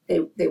careful.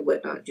 They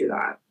would not do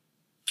that.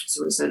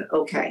 So we said,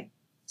 okay.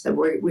 So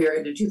we are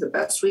going to do the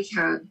best we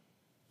can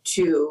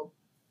to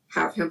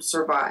have him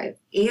survive.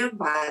 And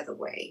by the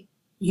way,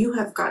 you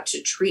have got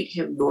to treat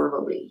him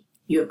normally.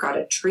 You have got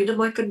to treat him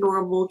like a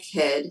normal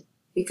kid,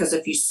 because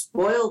if you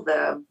spoil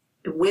them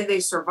and when they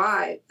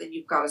survive, then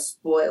you've got a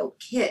spoiled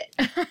kid.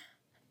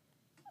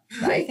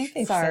 I think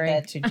they've Sorry.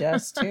 said that to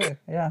Jess too.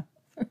 Yeah.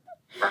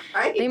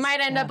 Right? They might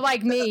end up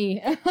like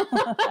me.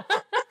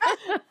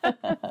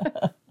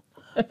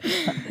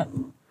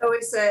 So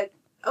we said,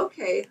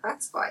 okay,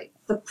 that's fine.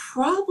 The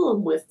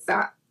problem with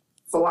that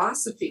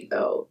philosophy,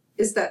 though,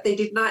 is that they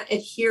did not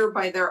adhere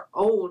by their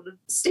own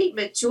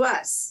statement to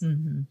us.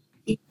 Mm-hmm.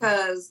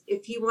 Because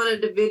if he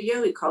wanted a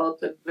video, he'd call up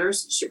the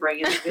nurse and she'd bring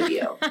in a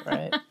video.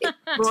 Right. If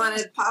he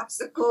wanted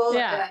popsicle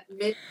Yeah. at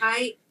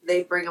midnight,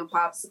 they'd bring him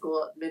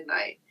popsicle at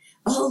midnight.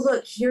 Oh,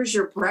 look, here's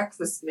your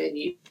breakfast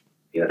menu.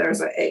 You know,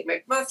 there's an egg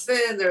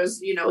McMuffin,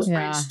 there's, you know,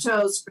 Yeah. French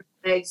toast,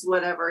 eggs,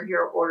 whatever.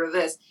 Here, order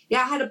this.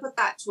 Yeah, I had to put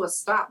that to a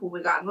stop when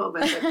we got home.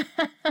 I said,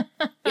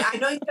 yeah, I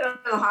know you've been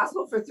in the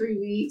hospital for 3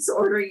 weeks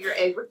ordering your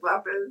egg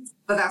McMuffins,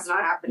 but that's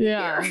not happening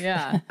here.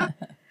 Yeah.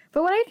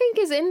 But what I think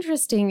is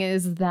interesting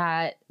is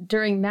that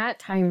during that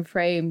time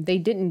frame, they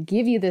didn't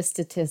give you the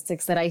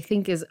statistics that I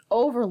think is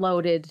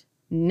overloaded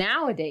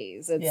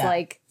nowadays. It's Yeah.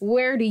 like,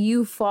 where do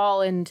you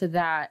fall into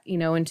that, you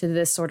know, into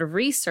this sort of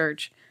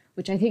research,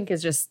 which I think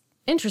is just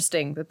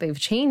interesting that they've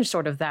changed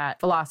sort of that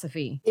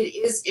philosophy. It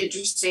is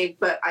interesting,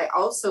 but I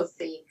also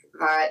think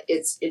that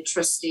it's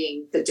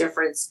interesting the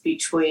difference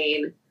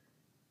between,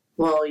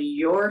 well,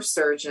 your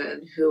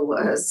surgeon who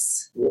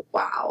was,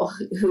 wow,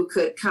 who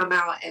could come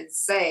out and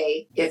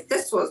say, if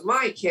this was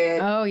my kid,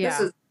 Oh,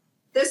 yeah.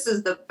 this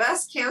is the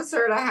best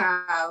cancer to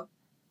have.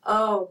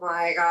 Oh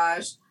my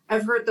gosh.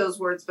 I've heard those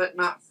words, but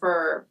not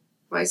for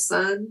my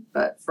son,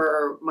 but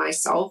for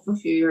myself a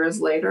few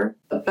years later.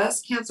 The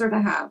best cancer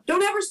to have.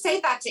 Don't ever say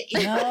that to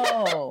anyone.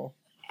 No.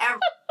 Ever.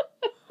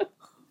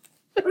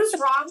 What is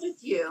wrong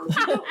with you?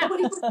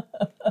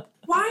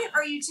 Why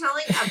are you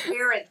telling a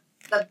parent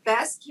the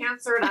best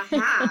cancer to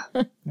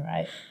have?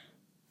 Right.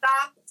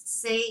 Stop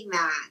saying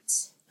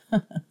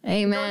that.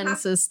 Amen,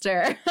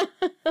 sister.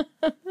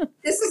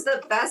 This is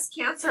the best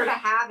cancer to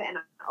have. And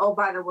oh,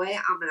 by the way,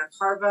 I'm going to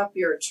carve up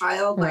your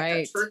child like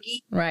Right. a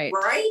turkey. Right.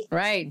 Right?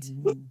 Right.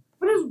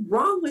 What is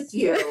wrong with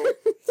you?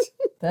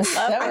 That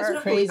her.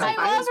 was crazy. I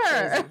love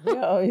her. We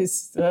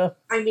always,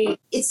 I mean,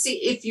 it's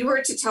if you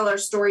were to tell our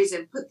stories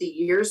and put the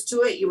years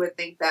to it, you would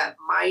think that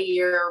my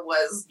year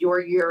was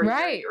your year and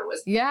Right. your year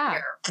was Yeah. my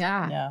year.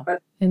 Yeah. yeah.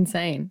 But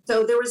Insane.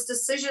 so there was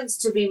decisions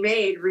to be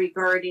made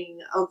regarding,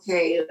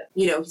 okay,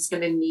 you know, he's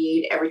going to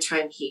need every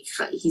time he's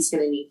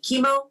going to need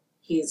chemo,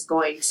 he's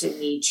going to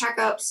need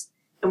checkups,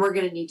 and we're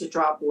going to need to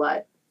draw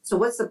blood. So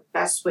what's the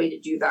best way to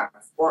do that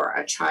for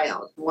a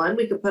child? One,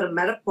 we could put a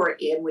Metaport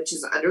in, which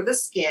is under the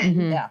skin.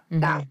 Mhm. Yeah.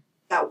 Mhm.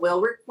 That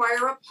will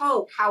require a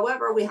poke.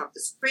 However, we have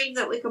this cream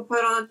that we can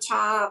put on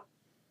top.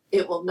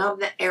 It will numb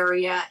the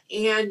area.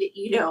 And,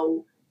 you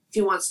know, if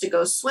he wants to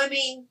go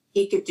swimming,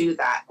 he could do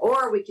that.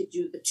 Or we could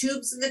do the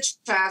tubes in the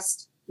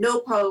chest, no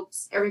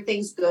pokes,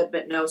 everything's good,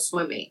 but no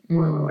swimming.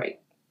 Mm.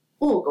 Wait.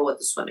 We'll go with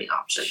the swimming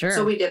option. Sure.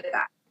 So we did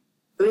that.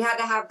 We had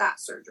to have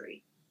that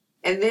surgery.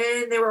 And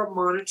then they were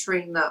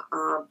monitoring the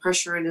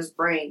pressure in his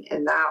brain,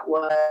 and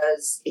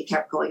it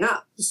kept going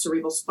up. The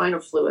cerebral spinal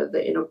fluid,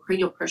 the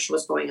intracranial pressure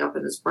was going up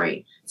in his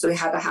brain. So we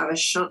had to have a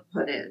shunt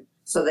put in.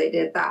 So they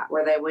did that,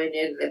 where they went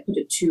in and they put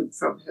a tube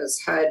from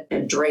his head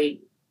and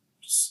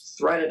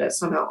threaded it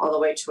somehow all the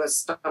way to his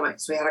stomach.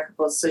 So he had a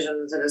couple of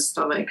incisions in his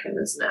stomach and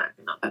his neck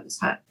and up in his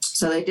head.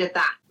 So they did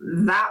that.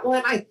 That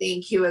one, I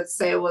think he would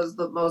say, was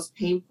the most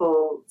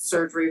painful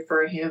surgery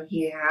for him.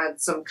 He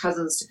had some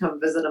cousins to come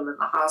visit him in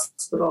the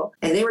hospital,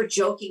 and they were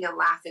joking and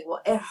laughing.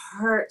 Well, it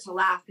hurt to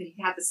laugh, but he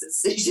had this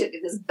incision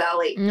in his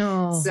belly.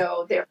 No.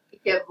 So they're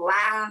making him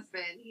laugh,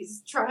 and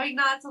he's trying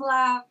not to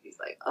laugh. He's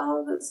like,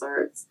 oh, this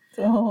hurts.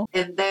 Oh.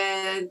 And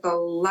then the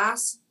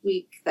last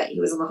week that he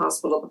was in the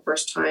hospital the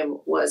first time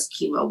was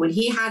chemo. When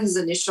he had his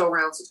initial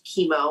rounds of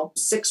chemo,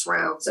 6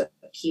 rounds of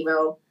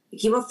chemo, the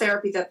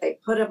chemotherapy that they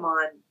put him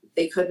on,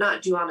 they could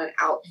not do on an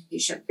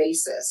outpatient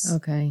basis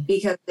Okay.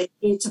 because they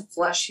needed to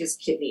flush his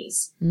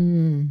kidneys.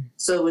 Mm.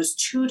 So it was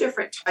 2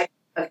 different types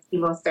of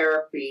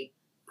chemotherapy,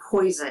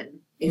 poison,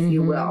 if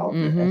you Mhm, will,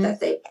 mhm. that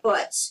they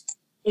put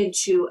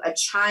into a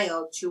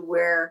child, to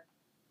where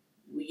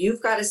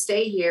you've got to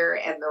stay here,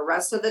 and the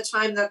rest of the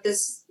time that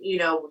this, you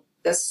know,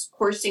 this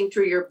coursing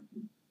through your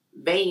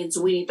veins,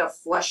 we need to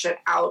flush it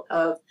out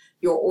of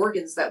your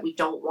organs that we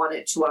don't want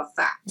it to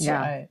affect. Yeah.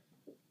 Right.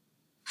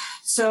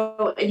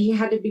 So, and he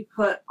had to be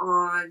put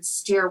on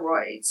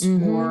steroids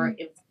Mhm. for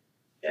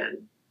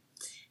infection.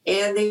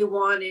 And they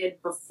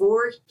wanted,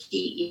 before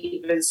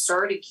he even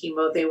started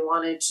chemo, they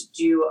wanted to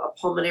do a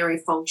pulmonary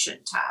function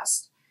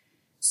test.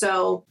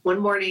 So one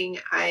morning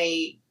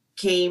I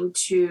came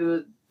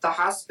to the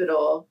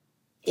hospital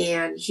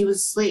and he was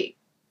asleep.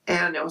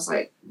 And I was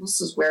like, this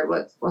is weird.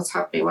 What's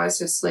happening? Why is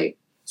he asleep?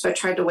 So I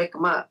tried to wake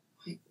him up.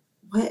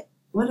 Like,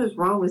 what is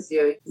wrong with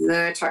you? And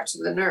then I talked to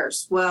the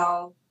nurse.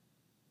 Well,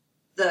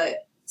 the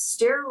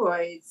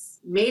steroids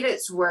made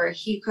it to where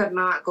he could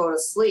not go to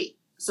sleep.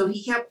 So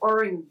he kept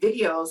ordering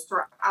videos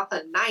throughout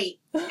the night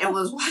and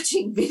was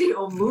watching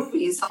video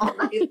movies all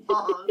night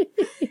long.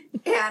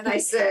 And I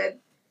said,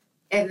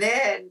 and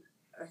then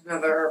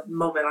another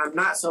moment I'm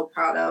not so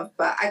proud of,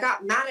 but I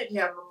got mad at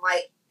him. I'm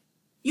like,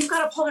 you've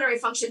got a pulmonary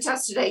function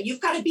test today. You've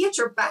got to be at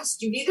your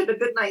best. You needed a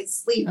good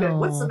night's sleep. And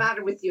what's the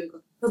matter with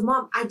you? But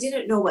Mom, I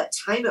didn't know what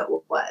time it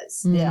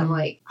was. Mm. I'm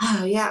like,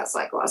 oh yeah, it's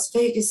like Las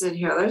Vegas in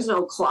here. There's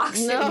no clocks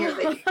in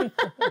here.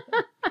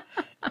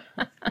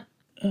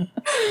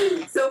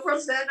 So from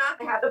then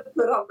on, I had to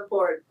put on the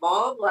board,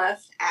 Mom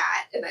left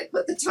at, and I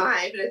put the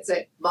time, and it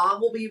said,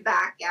 Mom will be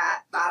back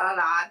at, and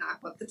I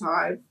put the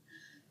time.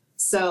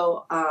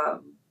 So,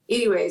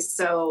 anyways,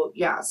 so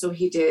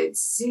he did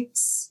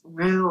 6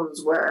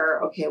 rounds where,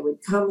 okay,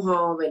 we'd come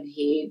home and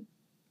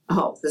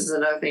this is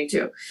another thing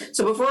too.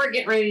 So before we're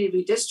getting ready to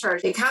be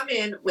discharged, they come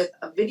in with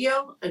a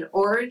video, an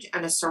orange,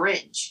 and a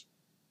syringe.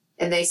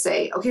 And they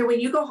say, okay, when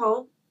you go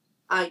home,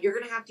 you're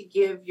going to have to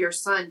give your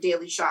son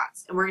daily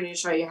shots, and we're going to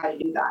show you how to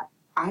do that.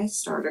 I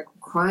started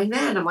crying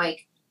then. I'm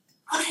like,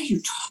 what are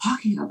you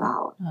talking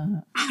about?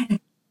 I'm going to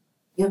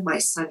give my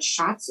son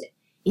shots.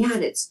 Yeah,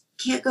 and it's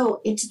can't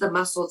go into the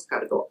muscle. It's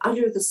got to go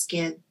under the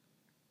skin.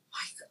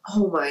 Like,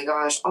 oh my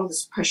gosh, all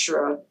this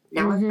pressure of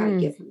now I've got to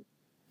give him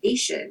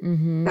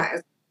medication that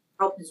is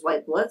help his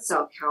white blood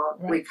cell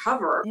count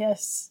recover.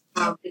 Yes.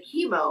 The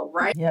chemo,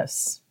 right?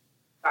 Yes.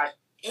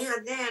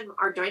 And then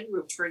our dining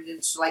room turned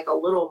into like a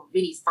little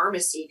mini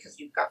pharmacy because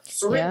you've got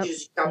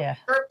syringes, you've got the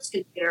syrups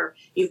container,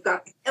 you've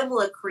got the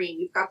Emla cream,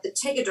 you've got the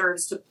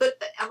Tegaderms to put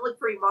the Emla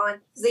cream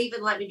on. They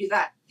even let me do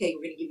that. Okay,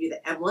 we're going to give you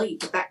the Emla. You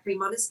put that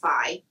cream on his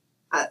thigh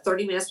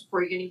 30 minutes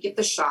before you're going to get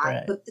the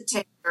shot. Put the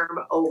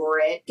Tegaderm over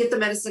it. Get the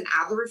medicine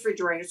out of the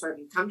refrigerator so it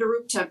can come to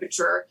room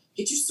temperature.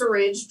 Get your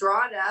syringe,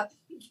 draw it up,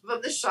 give them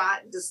the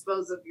shot, and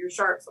dispose of your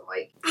sharps. I'm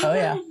like,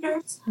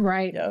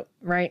 Right. Yep.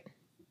 Right.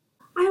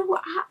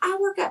 I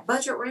work at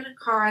Budget Rent a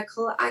Car.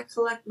 I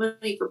collect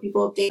money for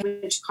people with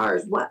damaged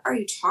cars. What are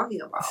you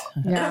talking about?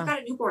 And I've got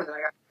a newborn that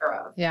I got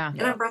care of. Yeah. And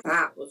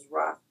that was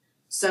rough.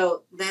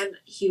 So then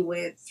he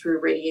went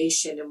through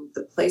radiation, and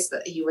the place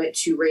that he went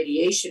to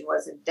radiation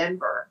was in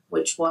Denver,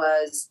 which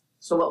was,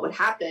 so what would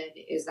happen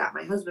is that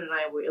my husband and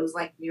I, it was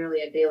like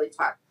nearly a daily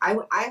talk. I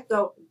went back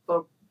to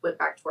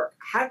work.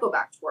 I had to go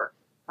back to work.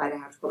 I'd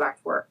have to go back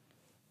to work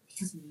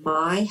because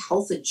my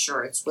health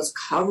insurance was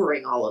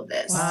covering all of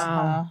this.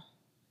 Wow.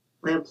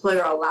 My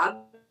employer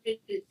allowed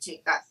me to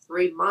take that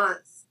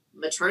 3-month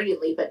maternity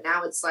leave, but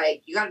now it's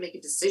like, you got to make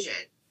a decision.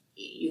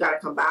 You got to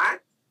come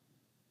back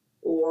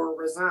or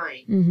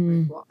resign.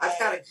 Like, well, I've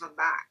got to come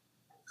back.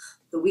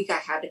 The week I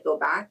had to go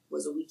back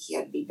was a week he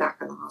had to be back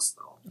in the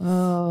hospital.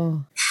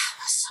 Oh. It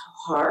was so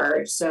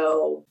hard.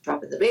 So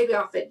dropping the baby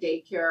off at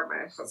daycare,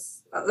 my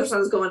other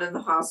son's going in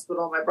the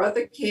hospital. My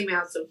brother came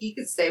out so he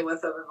could stay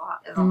with him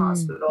in the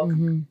hospital.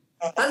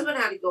 My husband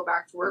had to go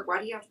back to work.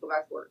 Why do you have to go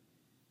back to work?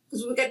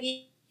 Because we got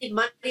need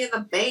money in the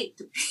bank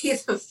to pay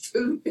the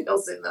food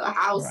bills in the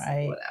house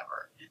or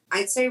whatever.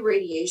 I'd say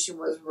radiation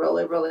was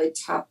really, really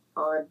tough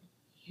on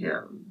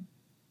him.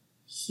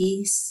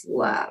 He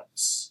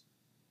slept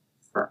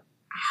for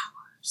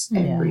hours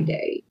every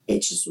day.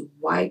 It just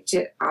wiped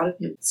it out of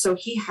him. So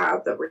he had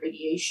the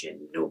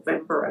radiation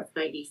November of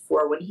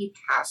 94. When he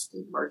passed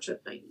in March of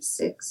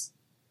 96,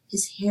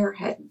 his hair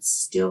had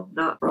still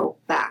not grown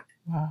back.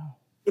 Wow.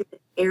 In the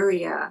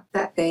area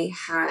that they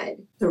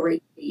had the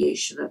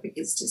radiation up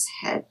against his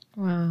head.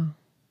 Wow.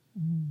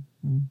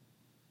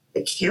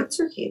 The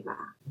cancer came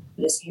back,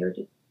 but his hair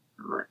did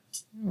not.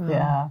 Wow.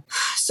 Yeah.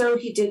 So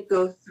he did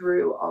go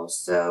through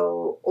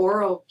also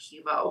oral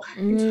chemo.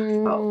 You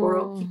talked about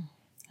oral chemo.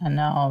 I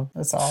know.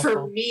 That's awful.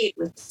 For me,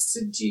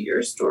 listen to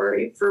your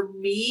story. For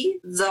me,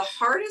 the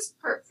hardest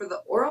part for the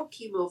oral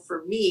chemo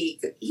for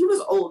me, he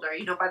was older.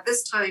 By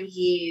this time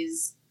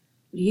he's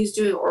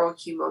doing oral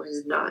chemo,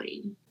 he's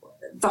 9.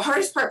 The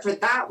hardest part for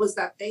that was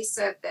that they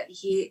said that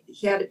he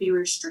had to be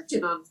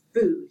restricted on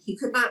food. He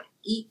could not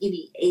eat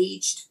any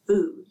aged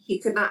food. He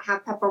could not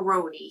have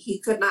pepperoni. He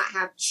could not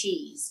have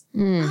cheese.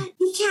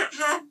 He can't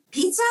have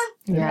pizza?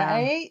 Yeah.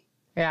 Right?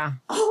 Yeah.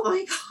 Oh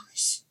my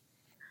gosh.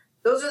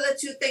 Those are the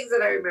 2 things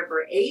that I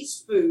remember.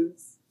 Aged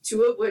foods,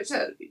 2 of which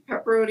had to be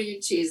pepperoni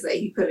and cheese that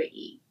he couldn't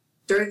eat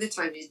during the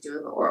time he's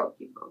doing the oral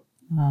chemo.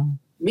 Wow.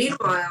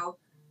 Meanwhile,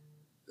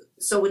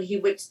 so when he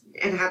went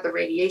and had the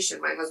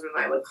radiation, my husband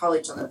and I would call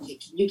each other, okay,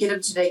 can you get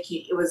him today?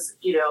 It was,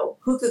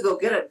 who could go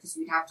get him? Because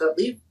we'd have to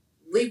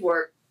leave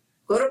work,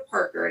 go to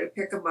Parker to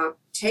pick him up,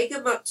 take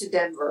him up to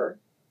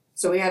Denver.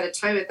 So we had to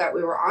time it that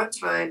we were on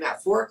time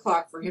at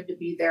 4:00 for him to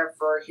be there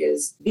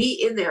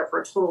be in there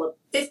for a total of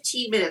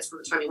 15 minutes from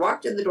the time he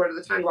walked in the door to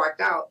the time he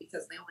walked out,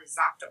 because they only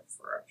zapped him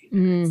for a few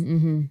minutes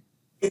and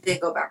then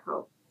go back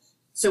home.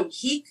 So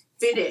he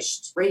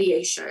finished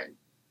radiation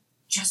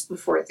just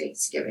before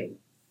Thanksgiving.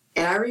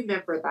 And I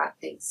remember that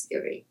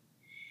Thanksgiving.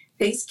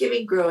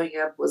 Thanksgiving growing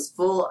up was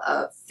full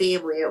of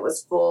family. It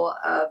was full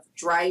of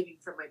driving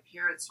from my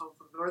parents' home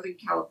from Northern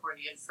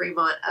California in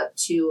Fremont up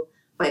to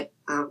my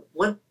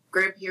one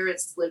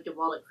grandparents lived in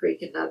Walnut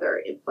Creek, another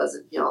in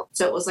Pleasant Hill.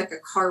 So it was like a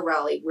car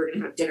rally. We're going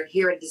to have dinner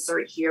here and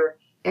dessert here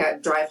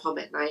and drive home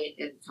at night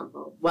and come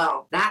home.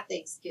 Well, that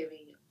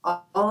Thanksgiving,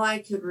 all I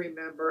could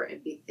remember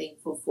and be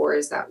thankful for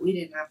is that we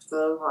didn't have to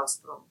go to the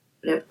hospital.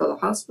 We didn't have to go to the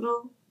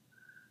hospital.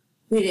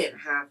 We didn't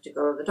have to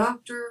go to the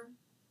doctor.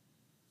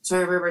 So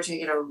I remember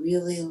taking a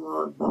really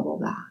long bubble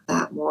bath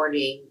that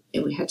morning,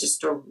 and we had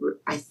just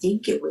I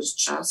think it was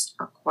just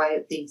a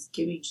quiet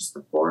Thanksgiving, just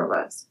the four of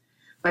us.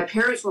 My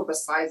parents were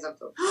beside them.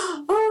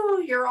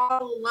 Oh, you're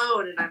all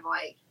alone. And I'm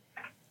like,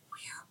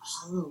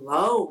 we're all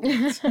alone.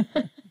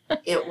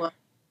 It was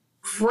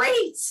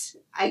great.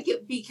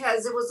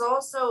 Because it was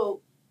also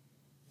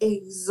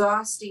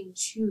exhausting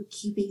too,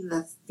 keeping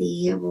the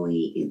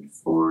family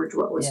informed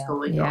what was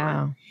going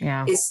on.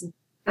 Yeah. It's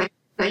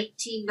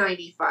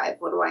 1995.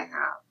 What do I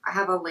have? I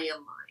have a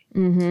landline.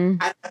 Mm-hmm.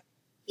 I have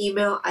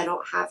email. I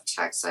don't have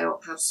text. I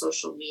don't have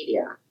social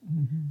media.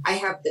 Mm-hmm. I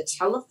have the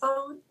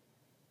telephone,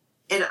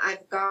 and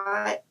I've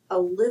got a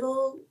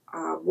little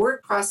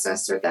word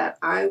processor that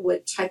I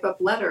would type up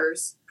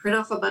letters, print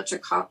off a bunch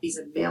of copies,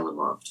 and mail them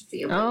off to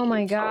family. Oh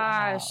my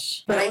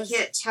gosh. But I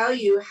can't tell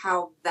you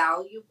how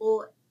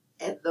valuable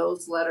and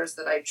those letters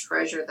that I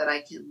treasure, that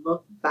I can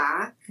look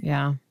back.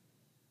 Yeah.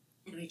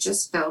 And I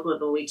just found one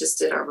when we just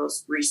did our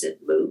most recent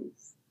move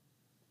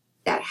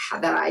that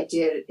I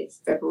did in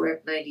February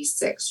of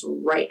 96,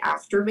 right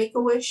after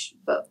Make-A-Wish,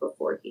 but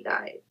before he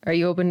died. Are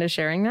you open to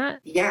sharing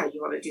that? Yeah,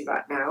 you want to do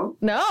that now?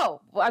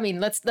 No. Well, I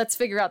mean, let's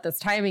figure out this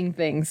timing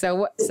thing.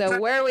 So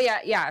where are we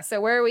at? Yeah. So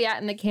where are we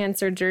at in the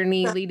cancer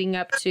journey leading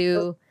up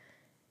to?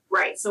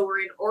 Right. So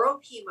we're in oral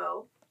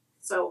chemo.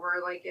 So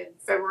we're like in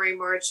February,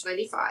 March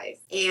 95.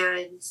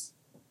 And,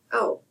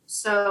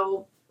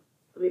 so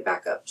let me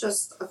back up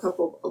just a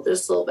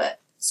little bit.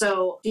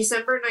 So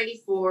December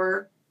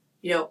 94,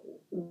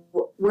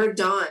 we're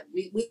done.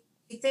 We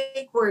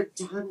think we're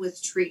done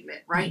with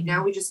treatment. Right Mm-hmm.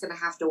 now, we're just going to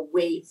have to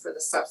wait for the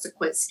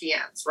subsequent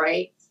scans,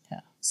 right?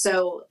 Yeah.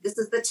 So this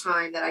is the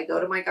time that I go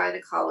to my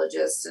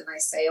gynecologist and I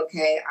say,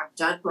 okay, I'm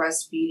done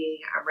breastfeeding.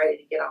 I'm ready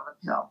to get on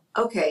the pill.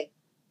 Okay.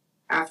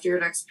 After your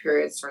next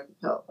period, start the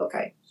pill.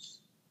 Okay.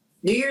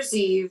 New Year's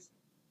Eve,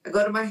 I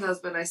go to my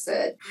husband. I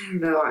said, I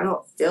don't know. I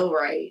don't feel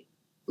right.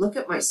 Look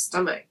at my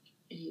stomach.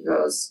 And he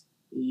goes,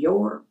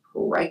 you're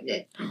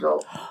pregnant. I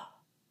go,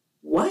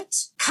 what?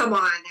 Come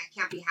on, that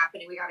can't be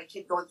happening. We got a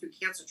kid going through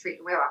cancer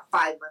treatment. We have a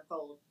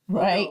 5-month-old.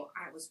 Right. So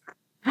I was pregnant.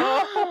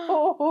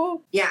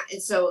 Oh. Yeah,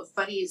 and so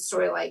funny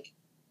story, like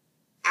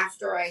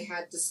after I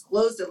had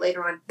disclosed it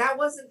later on, that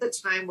wasn't the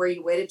time where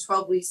you waited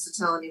 12 weeks to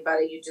tell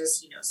anybody. You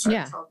just,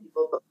 started telling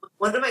people. But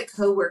one of my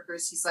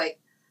coworkers, he's like,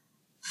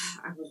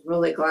 I was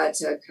really glad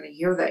to kind of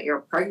hear that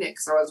you're pregnant,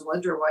 because I was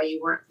wondering why you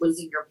weren't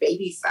losing your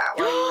baby fat,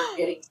 why you weren't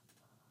getting.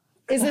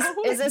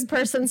 Is this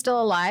person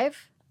still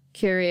alive?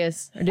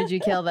 Curious. Or did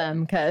you kill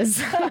them?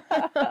 Because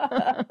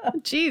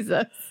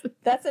Jesus.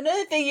 That's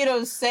another thing you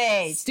don't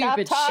say.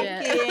 Stupid Stop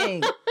shit.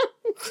 talking.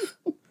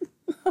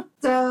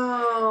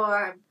 So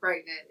I'm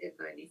pregnant in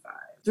 95.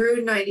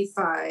 Through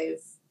 95,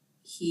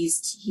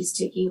 he's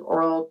taking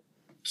oral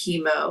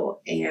chemo,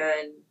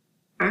 and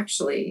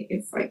actually,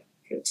 if I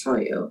could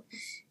tell you,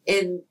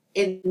 in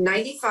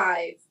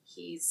 95,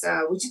 he's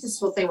we did this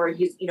whole thing where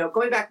he's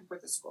going back and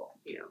forth to school.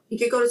 He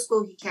could go to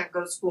school, he can't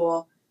go to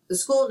school. The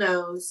school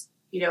knows.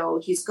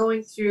 He's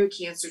going through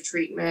cancer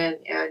treatment,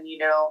 and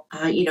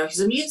his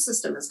immune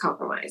system is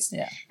compromised.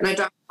 Yeah. And I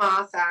dropped him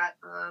off at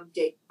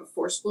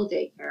before school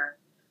daycare.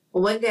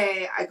 Well, one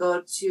day I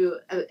go to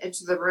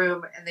enter the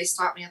room, and they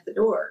stop me at the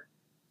door,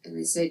 and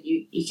they said,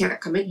 "You can't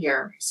come in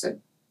here." I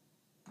said,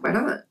 "Why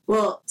not?"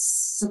 Well,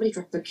 somebody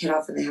dropped their kid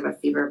off, and they have a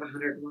fever of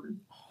 101.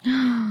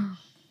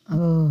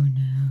 Oh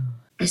no.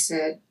 I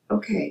said,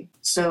 "Okay,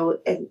 so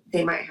and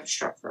they might have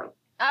strep throat."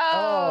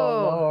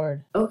 Oh,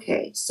 Lord.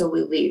 Okay, so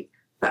we leave.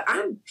 But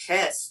I'm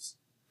pissed.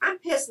 I'm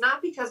pissed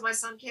not because my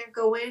son can't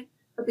go in,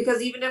 but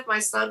because even if my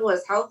son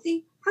was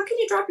healthy, how can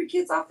you drop your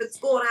kids off at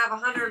school and have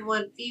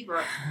 101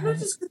 fever? I'm not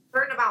just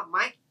concerned about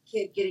my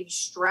kid getting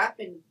strep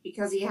and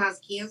because he has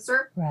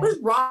cancer. Right. What is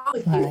wrong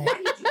with you? Right. Why do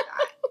you do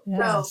that?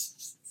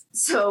 Yes.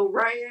 So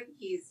Ryan,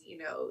 he's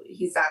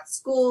at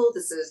school.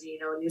 This is,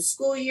 a new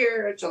school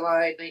year,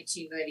 July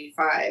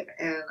 1995.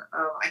 And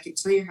I can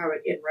tell you how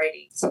in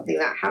writing something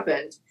that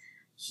happened.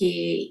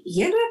 He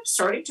ended up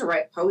starting to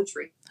write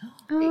poetry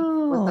with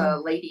a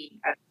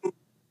lady.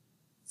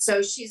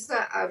 So she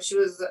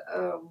was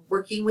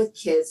working with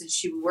kids, and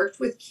she worked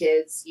with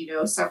kids,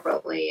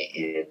 separately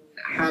in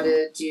how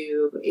to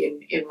do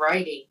in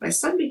writing. My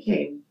son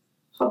became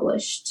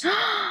published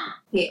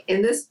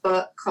in this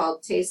book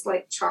called Taste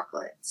Like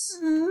Chocolates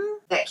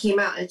that came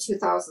out in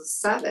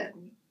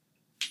 2007.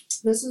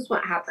 This is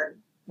what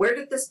happened. Where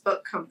did this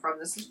book come from?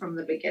 This is from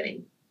the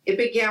beginning. It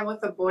began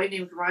with a boy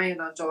named Ryan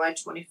on July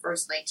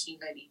 21st,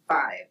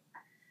 1995.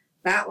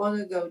 That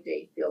long ago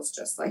date feels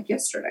just like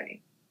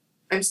yesterday.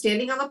 I'm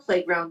standing on the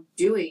playground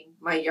doing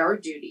my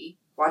yard duty,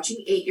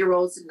 watching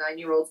 8-year-olds and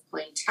 9-year-olds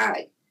playing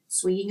tag,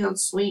 swinging on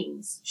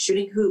swings,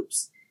 shooting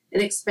hoops,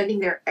 and expending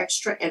their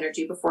extra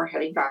energy before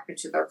heading back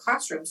into their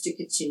classrooms to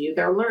continue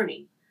their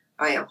learning.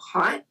 I am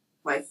hot.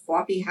 My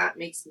floppy hat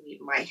makes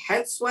my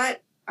head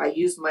sweat. I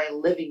use my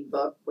living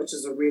book, which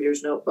is a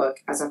reader's notebook,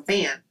 as a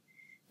fan.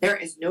 There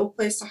is no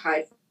place to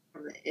hide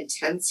from the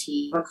intense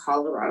heat of a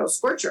Colorado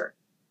scorcher.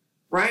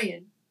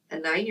 Ryan, a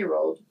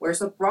 9-year-old,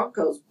 wears a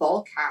Broncos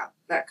ball cap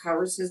that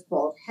covers his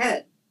bald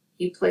head.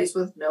 He plays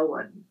with no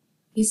one.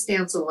 He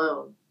stands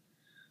alone.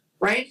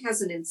 Ryan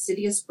has an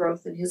insidious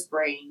growth in his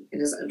brain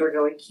and is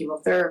undergoing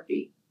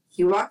chemotherapy.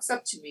 He walks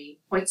up to me,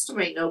 points to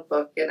my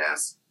notebook, and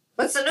asks,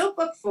 "What's the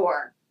notebook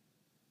for?"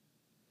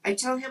 I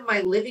tell him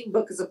my living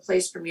book is a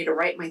place for me to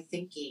write my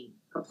thinking,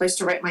 a place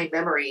to write my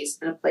memories,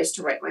 and a place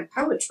to write my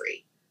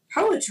poetry.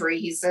 Poetry,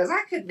 he says,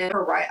 I could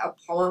never write a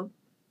poem.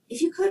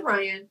 If you could,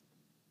 Ryan,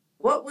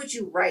 what would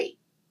you write?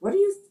 What are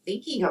you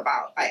thinking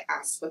about? I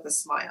asked with a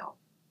smile.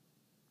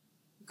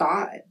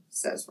 God,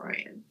 says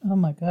Ryan. Oh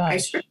my I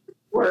gosh. scribbled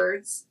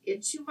words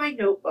into my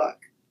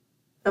notebook.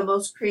 The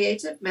most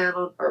creative man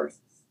on earth.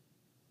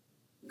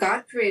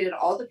 God created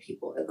all the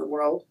people in the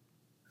world.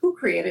 Who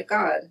created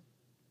God?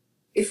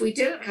 If we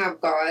didn't have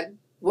God,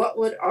 what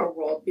would our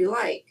world be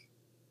like?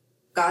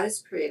 God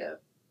is creative.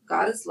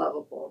 God is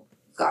lovable.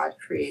 God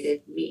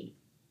created me.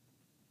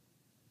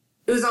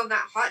 It was on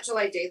that hot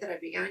July day that I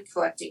began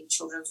collecting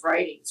children's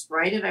writings.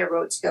 Ryan and I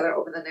wrote together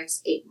over the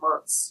next 8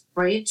 months.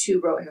 Ryan, too,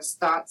 wrote his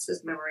thoughts,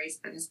 his memories,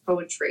 and his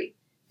poetry.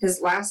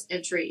 His last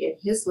entry in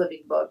his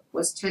living book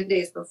was 10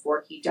 days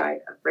before he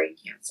died of brain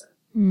cancer.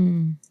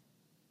 Mm.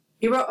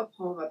 He wrote a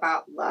poem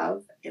about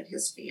love and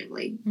his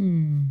family.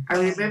 Mm. I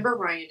remember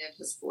Ryan and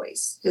his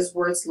voice. His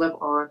words live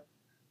on.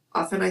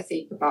 Often I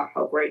think about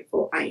how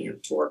grateful I am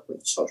to work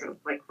with children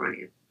like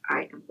Ryan.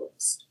 I am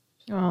blessed.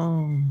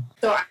 Oh.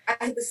 So I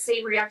had the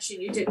same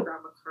reaction you did,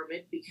 Grandma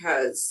Carmen,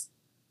 because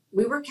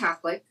we were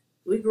Catholic.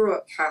 We grew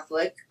up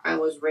Catholic. I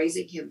was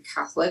raising him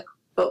Catholic,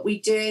 but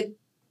we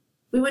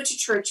went to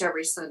church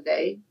every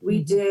Sunday.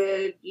 We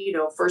did,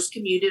 First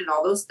Communion and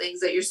all those things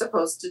that you're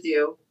supposed to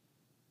do.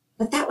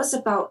 But that was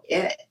about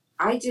it.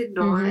 I did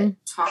not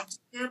talk to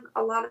him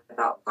a lot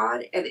about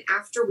God. And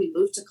after we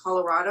moved to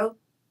Colorado,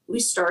 we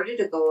started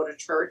to go to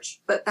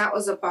church, but that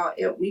was about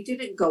it. We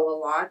didn't go a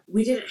lot.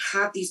 We didn't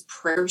have these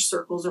prayer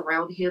circles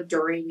around him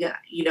during,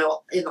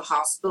 in the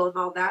hospital and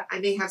all that. I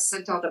may have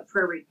sent out a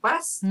prayer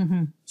request to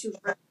him,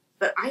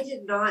 but I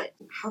did not,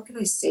 how can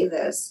I say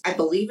this? I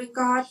believe in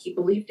God. He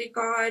believed in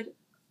God,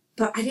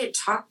 but I didn't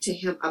talk to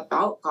him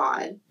about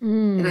God.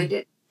 And I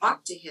didn't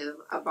talk to him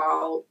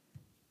about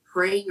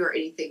praying or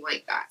anything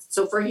like that.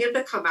 So for him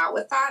to come out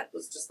with that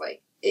was just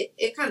like,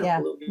 it kind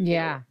of blew me.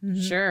 Yeah,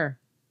 sure.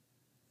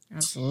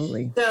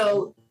 Absolutely.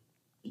 So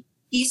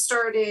he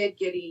started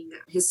getting,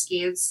 his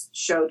scans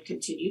showed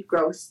continued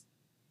growth.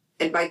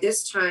 And by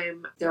this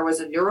time, there was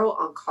a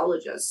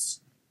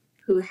neuro-oncologist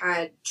who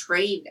had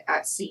trained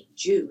at St.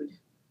 Jude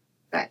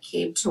that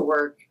came to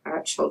work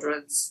at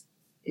Children's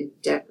in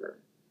Denver.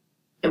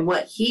 And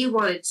what he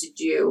wanted to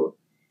do,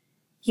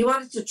 he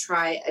wanted to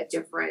try a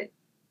different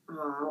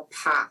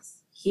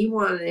path. He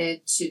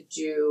wanted to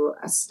do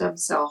a stem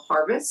cell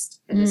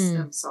harvest and a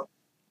stem cell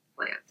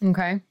plant.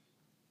 Okay.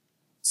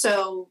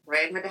 So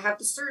Ryan had to have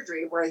the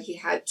surgery where he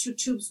had 2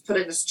 tubes put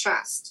in his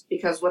chest,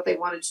 because what they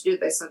wanted to do,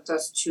 they sent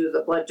us to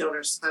the blood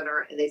donor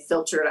center and they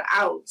filtered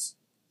out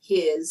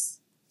his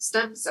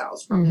stem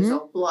cells from his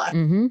own blood.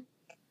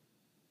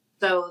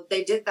 So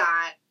they did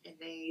that, and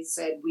they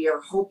said, we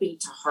are hoping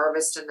to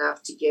harvest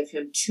enough to give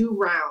him 2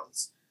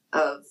 rounds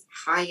of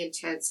high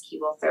intense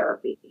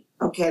chemotherapy.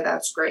 Okay,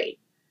 that's great.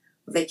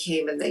 They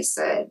came and they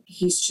said,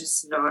 he's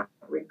just not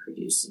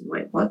reproducing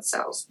white blood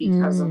cells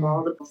because of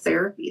all the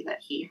therapy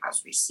that he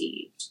has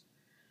received.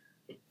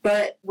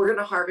 But we're going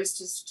to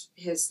harvest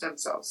his stem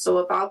cells. So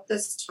about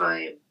this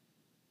time,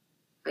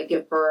 I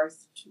give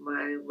birth to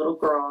my little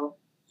girl.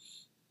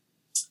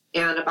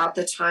 And about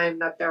the time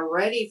that they're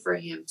ready for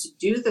him to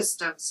do the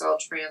stem cell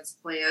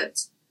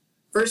transplant,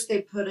 first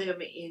they put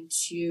him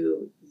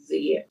into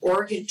the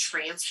organ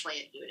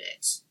transplant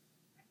unit,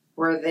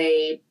 where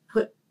they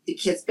put the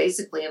kids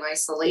basically in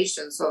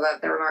isolation so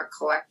that they're not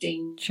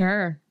collecting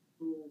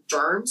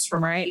germs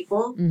from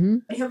people.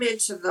 Put him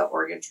into the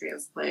organ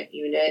transplant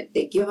unit.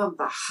 They give him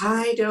the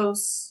high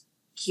dose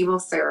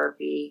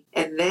chemotherapy,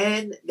 and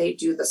then they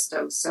do the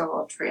stem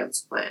cell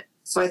transplant.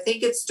 So I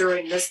think it's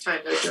during this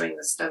time they're doing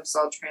the stem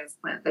cell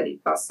transplant that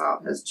he busts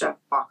out his Jeff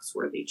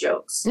Foxworthy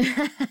jokes to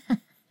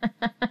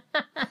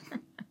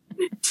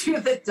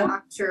the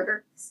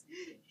doctor,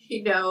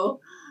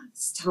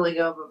 telling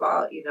him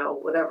about,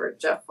 whatever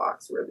Jeff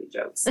Foxworthy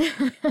jokes.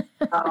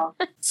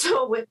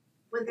 So when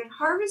they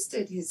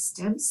harvested his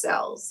stem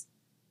cells,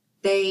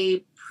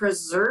 they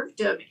preserved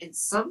them in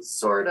some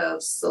sort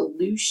of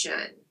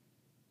solution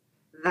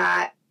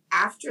that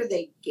after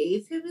they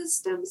gave him his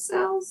stem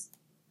cells,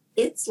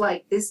 it's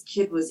like this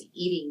kid was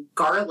eating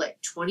garlic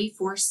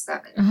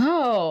 24/7.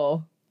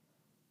 Oh.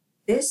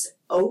 This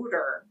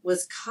odor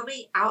was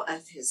coming out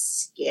of his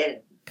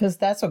skin. Because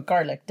that's what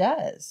garlic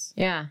does.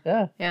 Yeah.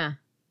 It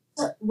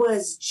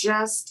was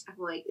just, I'm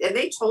like, and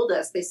they told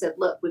us, they said,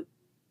 look, we've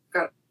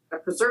got to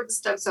preserve the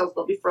stem cells,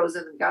 they'll be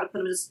frozen, and got to put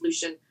them in a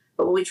solution.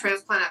 But when we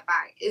transplant it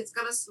back, it's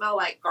going to smell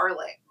like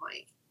garlic.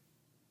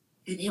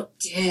 And it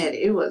did.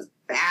 It was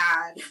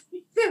bad.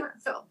 I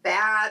felt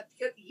bad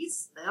because he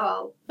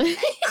smelled.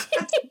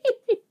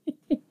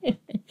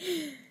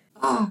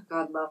 Oh,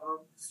 God love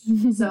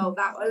him. So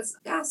that was,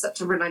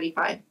 September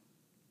 95.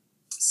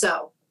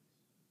 So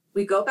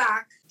we go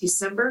back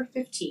December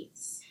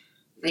 15th,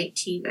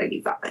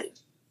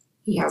 1995.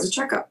 He has a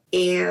checkup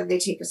and they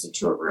take us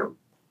into a room.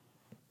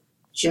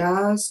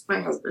 Just my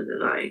husband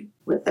and I,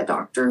 with the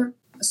doctor,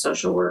 a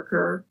social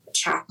worker, a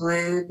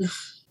chaplain,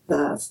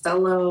 the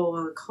fellow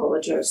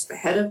oncologist, the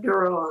head of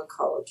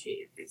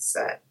neuro-oncology. They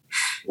said,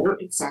 I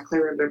don't exactly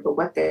remember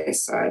what they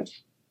said,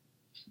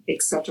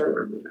 except I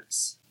remember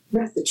this,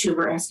 that the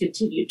tumor has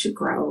continued to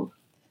grow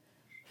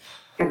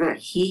and that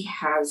he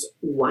has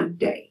 1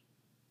 day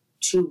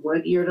to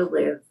 1 year to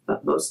live,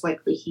 but most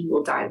likely he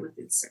will die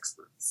within 6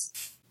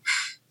 months.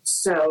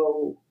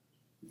 So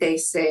they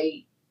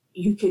say,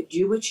 you can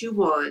do what you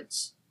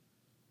want.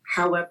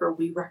 However,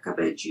 we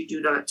recommend you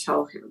do not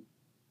tell him.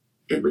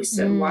 And we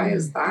said, why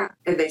is that?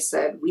 And they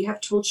said, we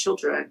have told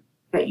children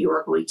that you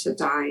are going to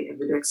die, and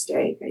the next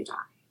day they die.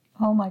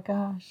 Oh my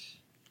gosh.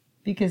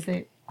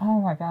 Oh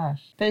my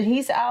gosh. But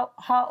he's out,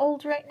 how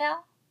old right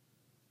now?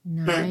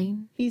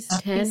 9. He's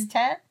 10. He's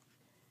 10?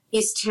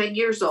 He's 10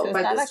 years old. So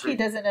it's not like he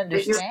doesn't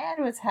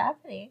understand what's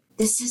happening.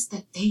 This is the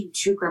thing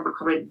too, Grandma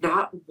Carmen.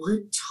 Not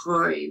one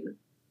time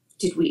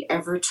did we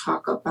ever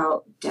talk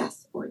about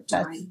death or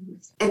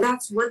dying. And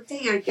that's one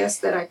thing, I guess,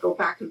 that I go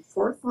back and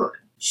forth on.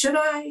 Should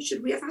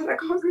we have had a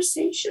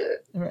conversation?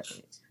 Right.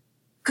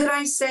 Could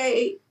I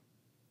say,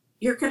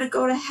 you're going to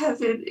go to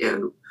heaven,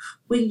 and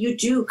when you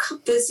do,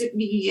 come visit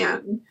me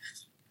and,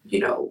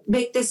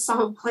 make this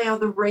song play on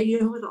the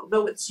radio and I'll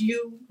know it's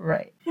you.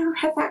 Right. Never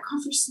had that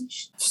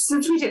conversation.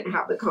 Since we didn't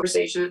have the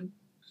conversation,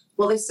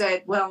 well, they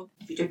said, well,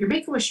 if you took your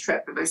Make-A-Wish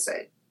trip, and I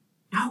said,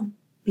 no,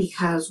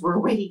 because we're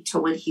waiting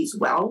till when he's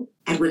well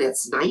and when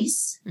it's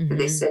nice. And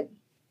they said,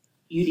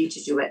 you need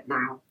to do it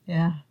now.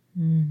 Yeah.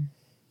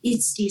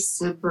 It's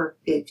December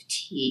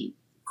 15th.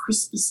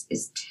 Christmas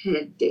is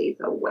 10 days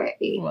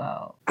away.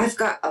 Wow. I've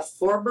got a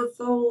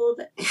 4-month-old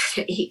and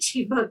an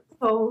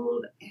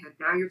 18-month-old, and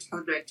now you're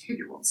telling my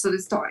 10-year-old son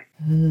is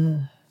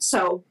dying.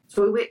 So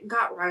we went and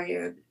got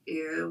Ryan,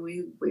 and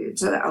we went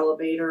to the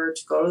elevator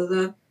to go to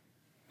the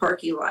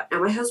parking lot.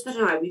 Now, my husband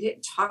and I, we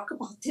didn't talk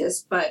about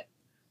this, but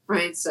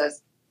Ryan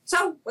says,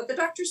 so what'd the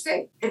doctor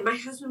say? And my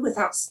husband,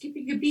 without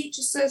skipping a beat,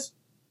 just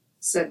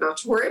said not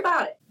to worry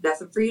about it.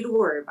 Nothing for you to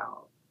worry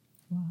about.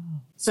 Wow.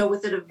 So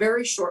within a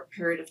very short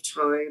period of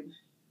time,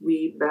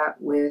 we met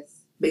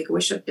with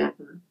Make-A-Wish of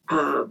Denver.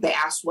 They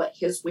asked what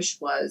his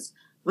wish was.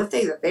 One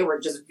thing that they were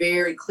just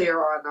very clear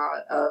on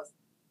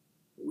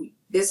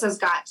this has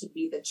got to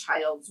be the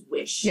child's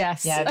wish.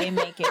 Yes. Yeah, they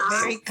make it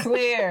very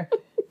clear.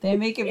 They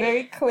make it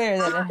very clear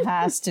that it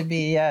has to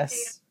be,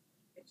 yes.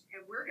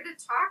 And we're going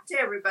to talk to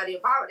everybody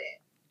about it.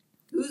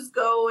 Who's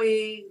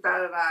going,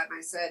 da-da-da. And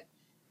I said,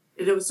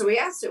 so we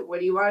asked him,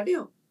 what do you want to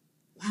do?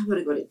 I want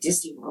to go to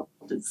Disney World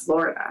in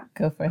Florida.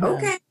 Go for him.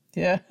 Okay.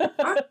 Yeah.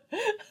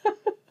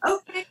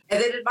 Okay.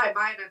 And then in my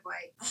mind, I'm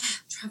like,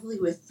 traveling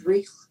with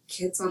 3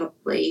 kids on a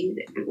plane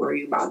and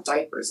worrying about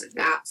diapers and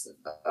naps and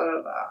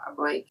I'm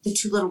like, the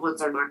 2 little ones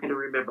are not going to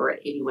remember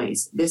it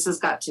anyways. This has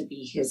got to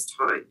be his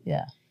time.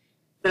 Yeah.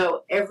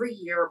 So every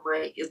year,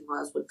 my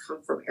in-laws would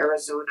come from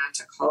Arizona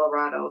to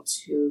Colorado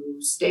to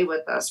stay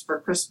with us for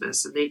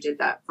Christmas, and they did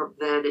that from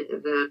then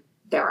and then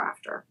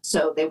thereafter.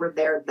 So they were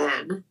there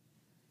then.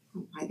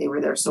 Why they were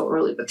there so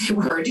early, but they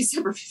were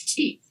December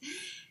 15th.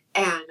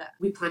 And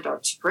we planned our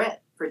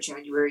trip for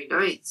January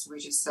 9th. So we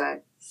just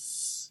said,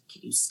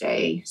 can you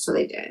stay? So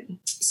they did.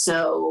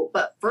 So,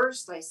 but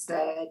first I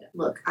said,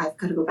 look, I've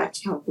got to go back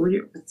to California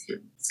with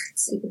him. He's got to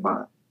say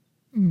goodbye.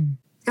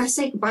 Got to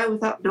say goodbye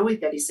without knowing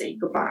that he's saying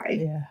goodbye.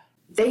 Yeah.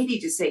 They need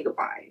to say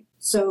goodbye.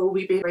 So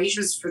we made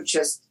arrangements for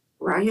just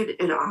Ryan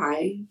and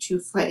I to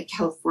fly to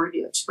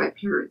California to my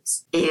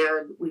parents.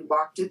 And we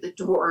walked in the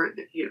door and,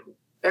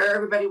 there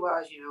everybody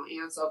was,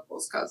 aunts,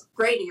 uncles, cousins,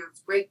 great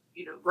aunts,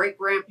 great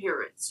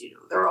grandparents,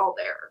 they're all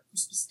there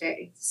Christmas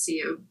Day to see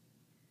him.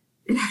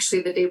 And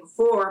actually the day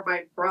before,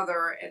 my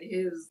brother and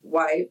his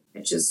wife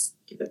had just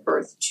given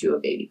birth to a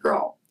baby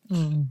girl.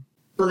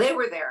 Well, they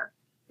were there.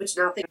 But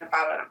now thinking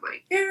about it, I'm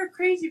like, they're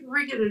crazy for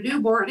bringing a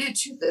newborn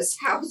into this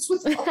house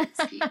with all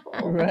these people.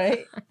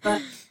 Right.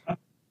 But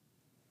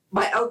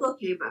my uncle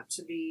came up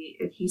to me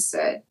and he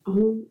said,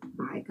 oh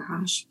my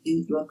gosh,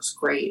 he looks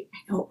great.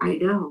 I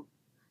know.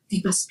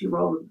 They must be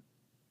wrong.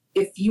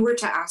 If you were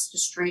to ask a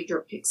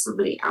stranger, pick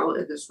somebody out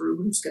in this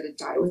room who's going to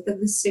die within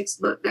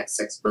the next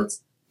 6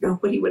 months,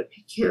 nobody would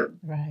pick him.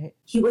 Right.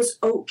 He was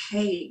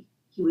okay.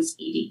 He was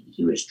eating.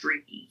 He was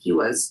drinking. He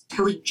was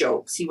telling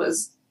jokes. He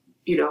was,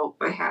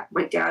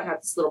 my dad had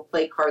this little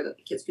play car that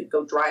the kids could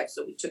go drive.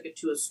 So we took it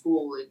to a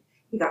school and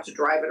he got to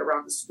drive it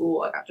around the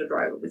school. I got to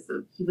drive it with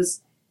him.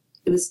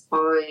 It was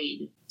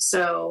fine.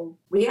 So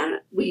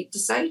we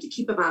decided to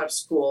keep him out of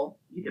school,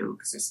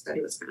 because I said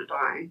he was going to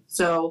die.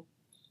 So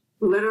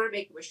we went on a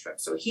Make-A-Wish trip.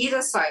 So he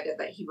decided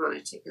that he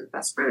wanted to take his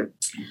best friend.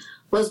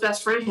 Well, his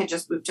best friend had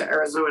just moved to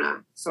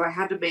Arizona. So I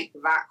had to make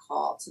that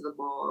call to the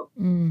mom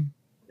and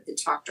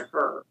talk to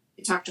her.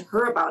 I talked to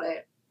her about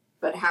it,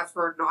 but have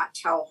her not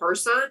tell her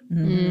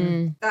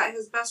son that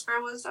his best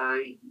friend was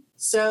dying.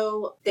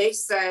 So they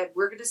said,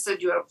 we're going to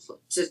send you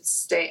to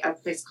stay at a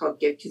place called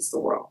Give Kids the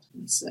World.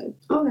 I said,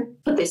 okay.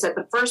 But they said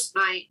the first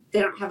night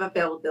they don't have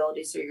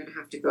availability, so you're going to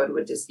have to go to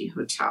a Disney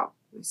hotel.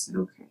 I said,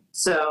 okay.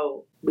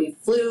 So we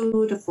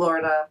flew to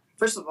Florida.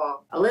 First of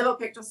all, Olivo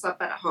picked us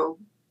up at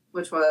home,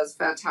 which was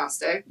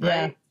fantastic.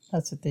 Yeah, right?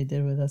 that's what they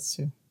did with us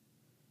too.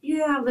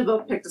 Yeah, Olivo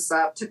picked us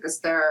up, took us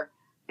there.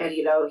 And,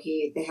 you know,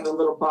 they had a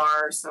little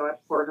bar, so I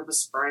poured him a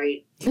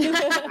Sprite.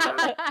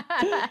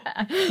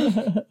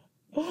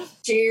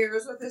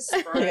 Cheers with his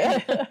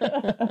Sprite.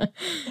 And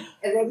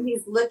then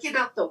he's looking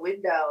out the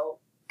window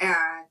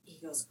and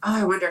he goes,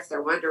 oh, I wonder if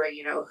they're wondering,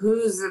 you know,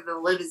 who's in the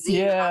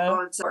limousine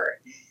going to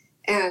work.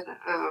 And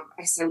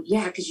I said,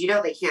 yeah, because, you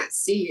know, they can't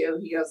see you.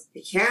 He goes,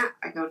 they can't?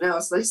 I go, no.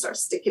 So they start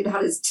sticking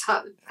out his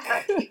tongue.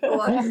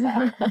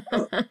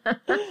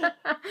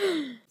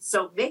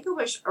 So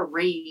Make-A-Wish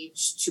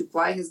arranged to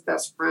fly his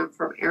best friend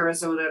from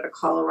Arizona to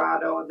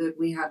Colorado. And then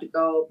we had to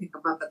go pick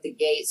him up at the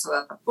gate so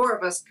that the four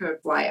of us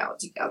could fly out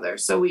together.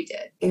 So we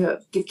did.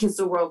 Give Kids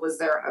the World was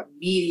there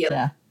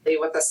immediately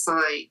with a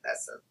sign that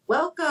said,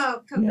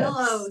 welcome,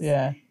 Camillos. Yes.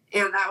 Yeah.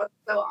 And that was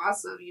so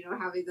awesome, you know,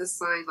 having this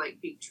sign, like,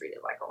 being treated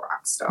like a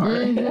rock star.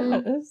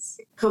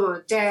 Yes. Come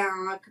on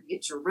down, come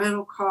get your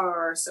rental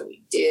car. So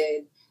we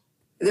did.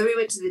 And then we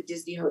went to the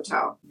Disney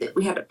hotel.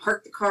 We had to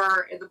park the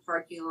car in the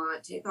parking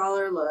lot, take all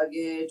our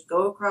luggage,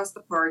 go across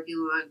the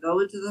parking lot, go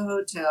into the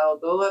hotel,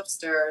 go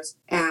upstairs,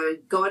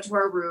 and go into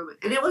our room.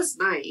 And it was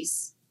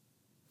nice.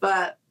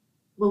 But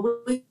when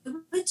we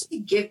went to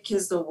Give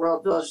Kids the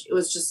World Village, it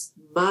was just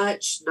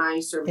much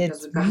nicer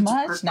because we got to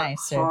park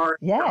nicer. the car.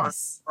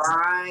 Yes.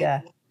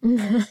 Right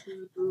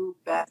to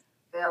Beth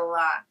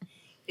Villa.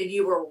 And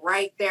you were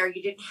right there.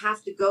 You didn't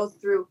have to go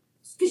through.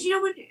 Because, you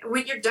know,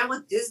 when you're done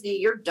with Disney,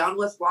 you're done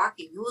with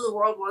walking. Who in the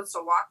world wants to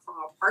walk from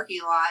a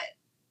parking lot,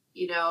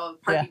 you know,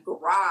 parking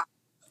garage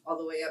all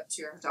the way up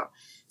to your hotel?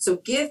 So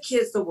Give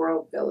Kids the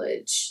World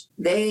Village.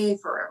 They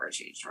forever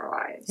changed our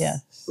lives.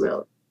 Yes.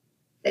 Really.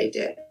 They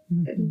did.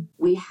 Mm-hmm.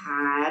 We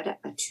had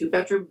a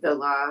 2-bedroom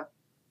villa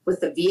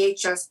with a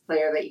VHS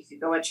player that you could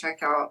go and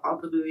check out all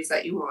the movies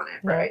that you wanted,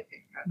 right?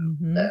 They had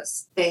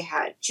this. They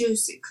had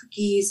juice and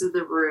cookies in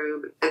the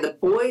room, and the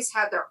boys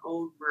had their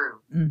own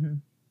room. Mm-hmm.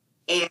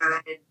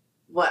 And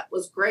what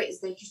was great is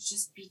they could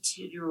just be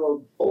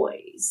 10-year-old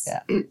boys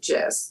and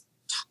just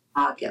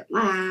talk and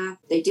laugh.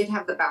 They did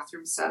have the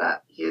bathroom set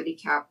up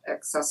handicap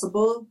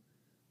accessible,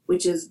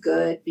 which is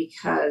good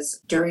because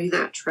during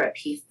that trip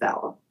he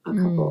fell a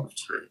couple of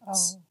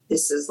times. Oh.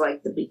 This is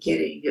like the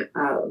beginning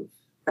of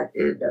the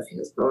end of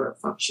his motor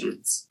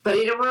functions. But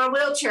he didn't want a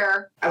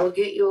wheelchair. I will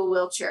get you a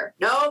wheelchair.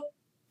 Nope.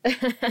 I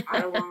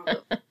don't want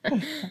a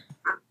wheelchair.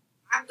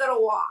 I'm going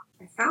to walk.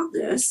 I found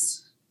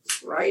this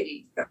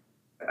writing that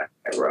I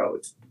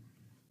wrote.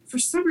 For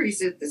some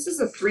reason, this is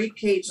a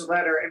 3-page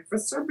letter, and for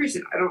some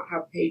reason, I don't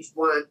have page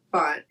 1,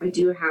 but I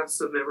do have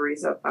some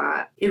memories of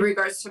that. In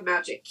regards to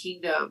Magic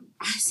Kingdom,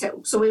 I said,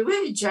 so we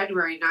went in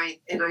January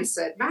 9th, and I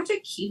said,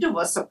 Magic Kingdom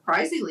was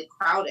surprisingly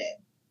crowded.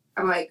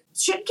 I'm like,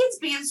 shouldn't kids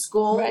be in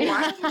school? Right.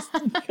 Why are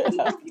there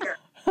people here?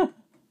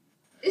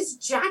 It's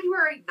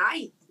January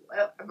 9th.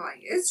 I'm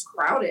like, it's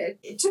crowded.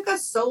 It took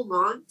us so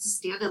long to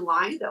stand in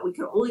line that we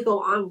could only go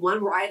on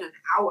one ride an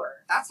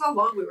hour. That's how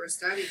long we were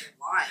standing in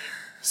line.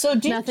 So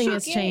nothing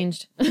has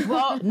changed.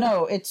 Well,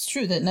 no, it's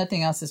true that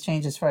nothing else has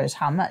changed as far as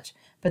how much.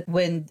 But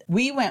when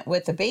we went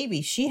with the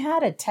baby, she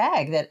had a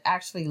tag that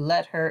actually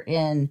let her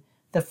in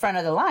the front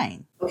of the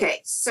line.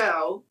 Okay,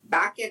 so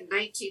back in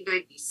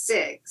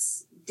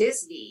 1996,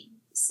 Disney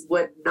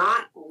would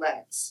not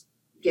let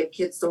Give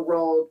Kids the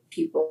World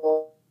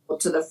people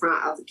to the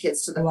front of the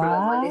kids to the front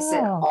of the line. They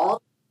said all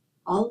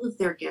of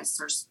their guests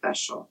are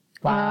special.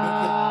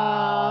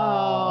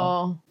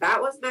 Wow.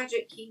 That was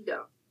Magic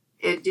Kingdom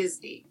and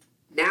Disney.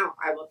 Now,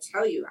 I will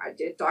tell you, I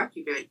did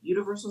document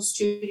Universal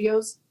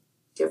Studios,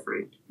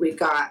 different. We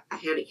got a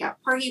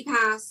handicap parking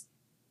pass,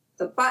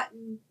 the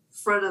button,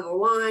 front of the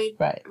line.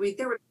 Right. I mean,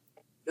 there was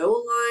no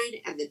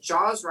line, and the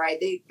Jaws ride,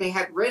 they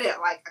had rid it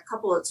like a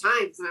couple of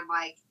times, and I'm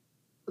like,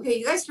 okay,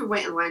 you guys can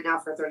wait in line now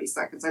for 30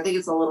 seconds. I think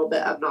it's a little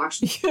bit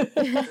obnoxious because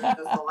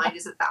the line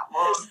isn't that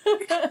long.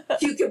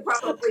 You can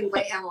probably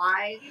wait in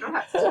line. You don't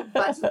have to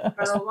butt to the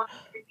front of the line.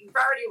 You've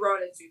already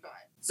rode it 2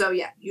 times. So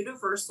yeah,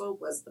 Universal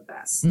was the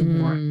best.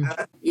 And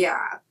that's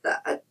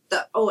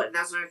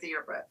another thing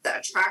I read. The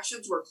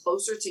attractions were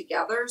closer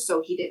together,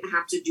 so he didn't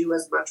have to do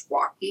as much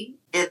walking.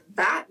 And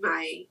that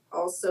night,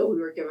 also, we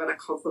were given a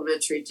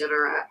complimentary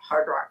dinner at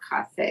Hard Rock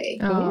Cafe.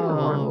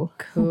 Oh,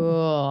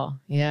 cool.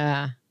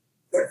 Yeah.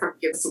 From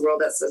Give Us the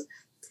World that says,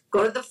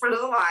 go to the front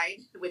of the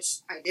line,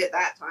 which I did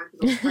that time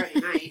because it was Friday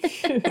night.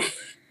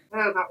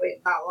 I'm not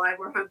waiting that line.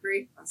 We're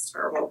hungry. That's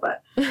terrible.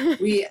 But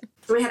we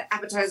had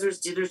appetizers,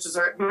 dinners,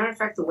 dessert. Matter of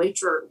fact, the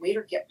waiter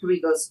kept to me,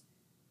 goes,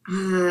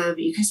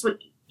 you guys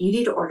you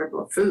need to order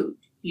more food.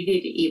 You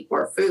need to eat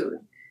more food.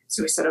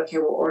 So we said, okay,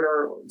 we'll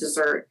order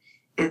dessert.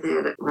 And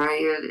then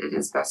Ryan and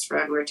his best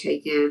friend were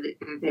taken,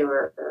 and they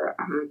were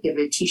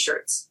given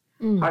T-shirts.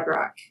 Hard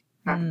Rock.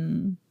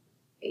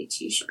 A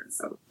T-shirt.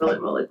 So really,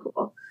 really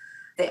cool.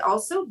 They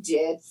also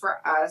did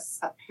for us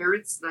a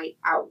parents' night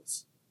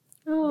out.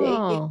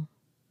 Oh.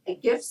 a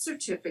gift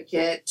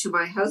certificate to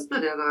my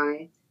husband and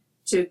I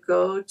to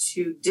go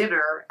to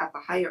dinner at the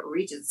Hyatt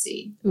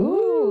Regency.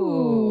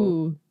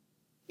 Ooh.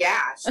 Yeah,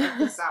 check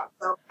this out.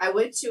 So I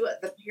went to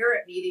the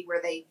parent meeting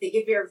where they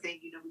give you everything.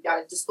 You know, we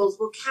got a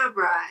disposable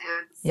camera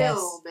and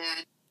film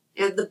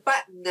and the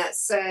button that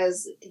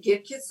says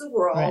 "Give Kids the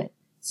World." Right.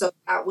 So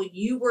that when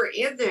you were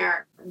in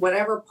there,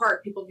 whatever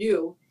part people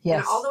knew. Yes.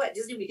 And although at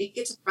Disney we didn't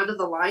get to the front of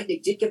the line, they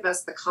did give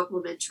us the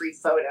complimentary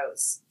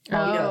photos.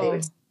 Oh. You know, they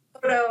would take a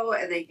photo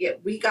and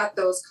we got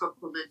those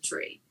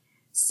complimentary.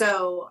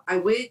 So I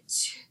went.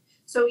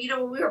 So, you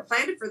know, when we were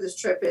planning for this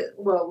trip,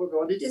 we're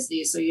going to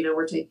Disney. So, you know,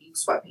 we're taking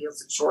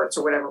sweatpants and shorts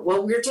or whatever.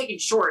 Well, we were taking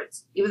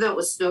shorts, even though it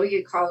was snowing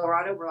in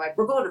Colorado. We're like,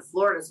 we're going to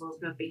Florida, so it's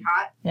going to be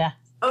hot. Yeah.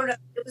 Oh, no.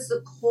 It was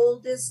the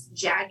coldest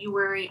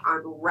January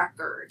on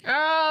record.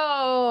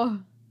 Oh.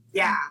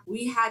 Yeah.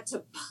 We had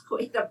to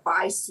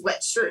buy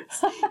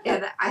sweatshirts.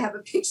 And I have a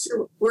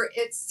picture. We're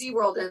at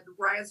SeaWorld, and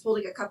Ryan's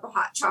holding a cup of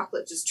hot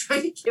chocolate, just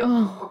trying to get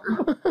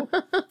warm.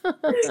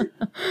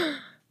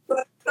 But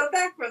I come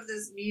back from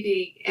this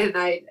meeting and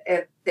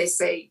they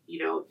say,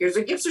 you know, here's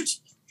a gift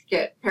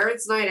certificate,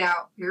 parents' night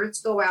out, parents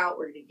go out,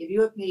 we're going to give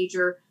you a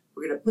pager,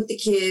 we're going to put the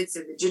kids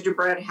in the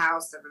gingerbread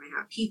house, they're going to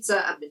have pizza,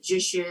 a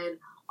magician,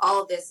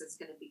 all of this is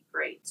going to be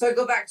great. So I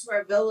go back to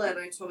our villa and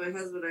I told my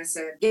husband, I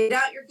said, get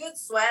out your good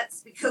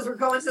sweats because we're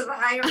going to the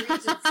Hyatt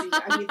Regency.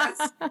 I mean,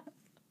 that's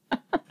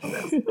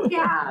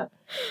yeah.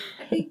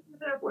 I think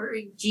they're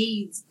wearing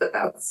jeans, but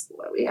that's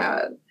what we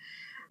had.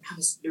 I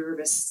was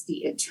nervous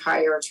the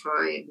entire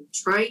time,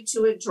 trying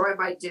to enjoy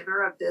my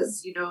dinner of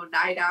this, you know,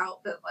 night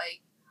out. But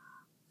like,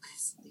 what if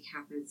something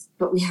happens?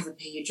 But we have a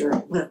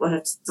pager. What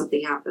if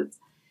something happens?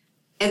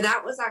 And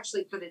that was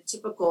actually kind of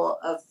typical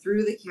of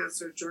through the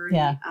cancer journey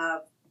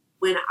of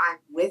when I'm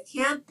with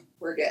him,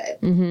 we're good.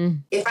 Mm-hmm.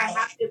 If I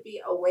have to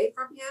be away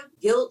from him,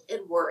 guilt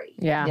and worry.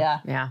 Yeah.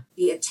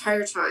 The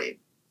entire time.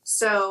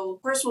 So,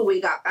 of course, when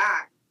we got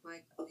back, I'm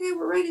like, okay,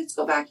 we're ready to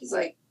go back. He's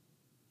like,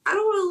 I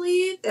don't want to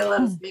leave. They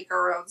let us make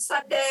our own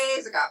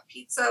sundaes. I got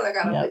pizza. I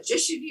got a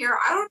magician here.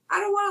 I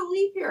don't want to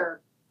leave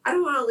here. I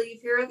don't want to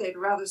leave here. They'd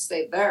rather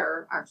stay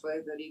there, actually,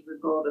 than even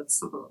go to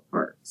some of the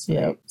parks. Right?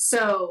 Yeah.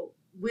 So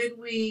when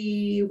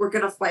we were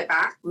going to fly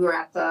back, we were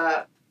at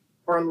the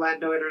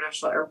Orlando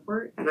International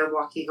Airport, and I'm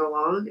walking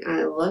along,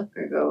 and I look,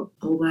 I go,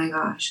 oh my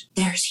gosh,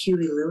 there's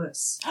Huey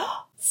Lewis.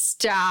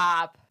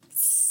 Stop.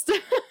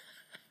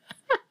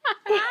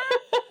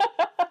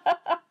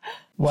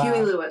 Wow.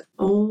 Huey Lewis.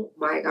 Oh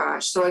my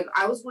gosh. So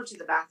I was going to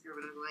the bathroom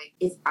and I'm like,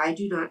 if I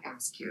do not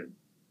ask him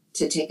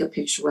to take a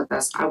picture with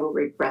us, I will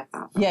regret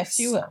that. Yes,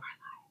 you will.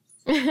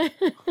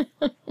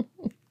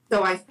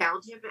 So I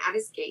found him at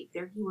his gate.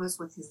 There he was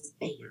with his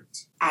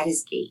band at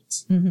his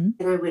gate. Mm-hmm.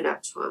 And I went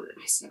up to him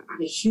and I said,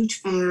 I'm a huge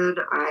fan.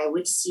 I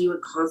went to see you in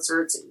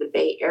concerts in the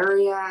Bay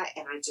Area.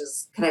 And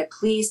can I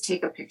please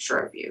take a picture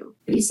of you?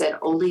 And he said,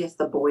 only if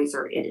the boys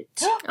are in it.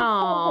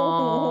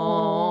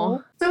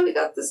 Aww. So we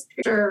got this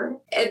picture.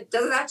 And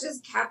doesn't that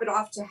just cap it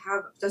off to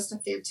have just a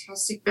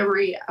fantastic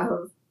memory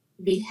of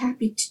being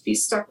happy to be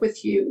stuck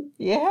with you?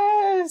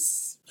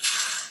 Yes.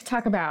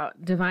 Talk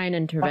about divine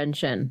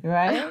intervention.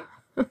 Right?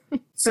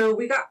 So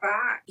we got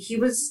back. He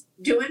was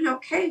doing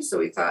okay. So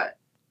we thought,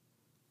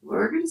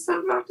 we're going to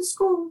send him back to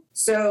school.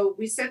 So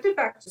we sent him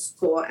back to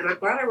school. And I'm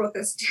glad I wrote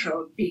this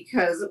down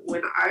because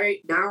when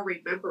I now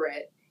remember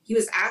it, he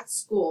was at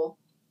school.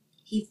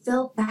 He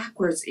fell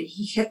backwards and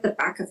he hit the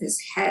back of his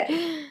head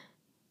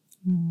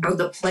on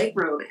the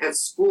playground at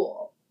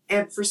school.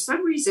 And for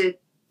some reason,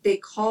 they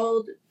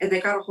called and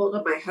they got a hold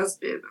of my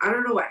husband. I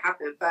don't know what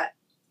happened, but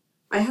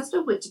my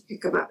husband went to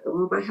pick him up. And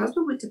when my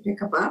husband went to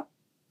pick him up,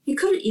 he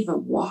couldn't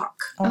even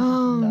walk.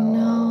 Oh,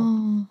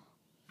 no.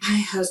 My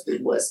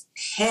husband was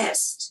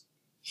pissed.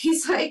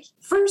 He's like,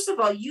 first of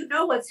all, you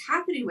know what's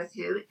happening with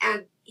him,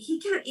 and he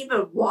can't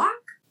even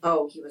walk?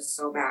 Oh, he was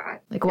so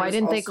bad. Like, why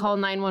didn't they call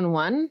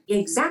 911?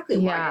 Exactly.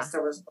 Why? Yeah. I guess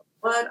there was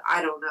blood.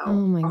 I don't know. Oh,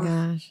 my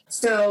gosh.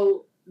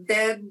 So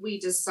then we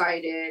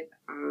decided,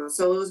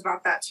 so it was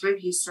about that time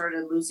he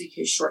started losing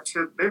his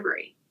short-term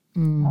memory.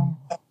 Mm.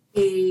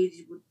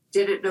 He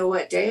didn't know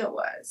what day it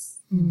was.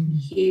 Mm.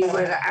 He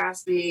would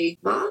ask me,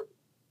 Mom,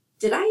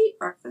 did I eat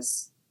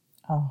breakfast?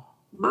 Oh.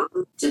 Mom,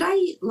 did I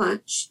eat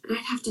lunch? And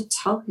I'd have to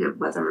tell him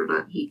whether or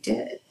not he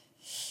did.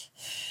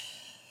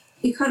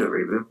 He couldn't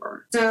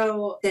remember.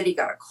 So then he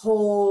got a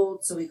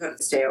cold, so he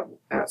couldn't stay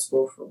at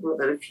school for more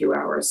than a few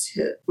hours.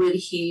 When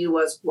he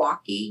was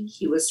walking,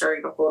 he was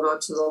starting to hold on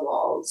to the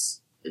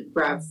walls and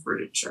grab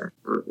furniture.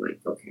 I'm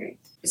like, okay,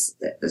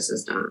 this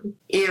is done.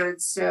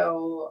 And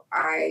so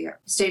I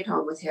stayed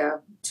home with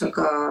him, took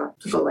a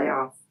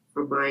layoff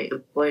from my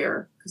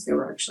employer because they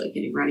were actually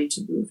getting ready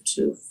to move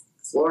to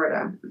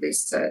Florida. And they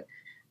said,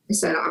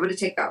 I'm going to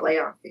take that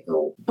layoff. They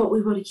go, but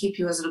we want to keep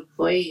you as an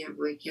employee. I'm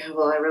like, yeah,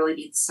 well, I really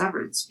need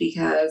severance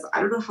because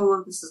I don't know how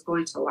long this is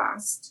going to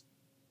last.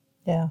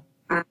 Yeah.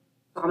 I'm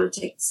going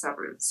to take the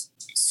severance.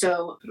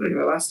 So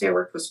the last day I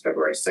worked was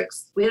February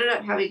 6th. We ended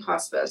up having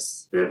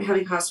hospice.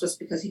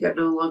 Because he could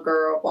no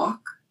longer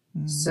walk.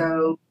 Mm.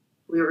 So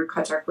we were in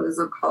contact with his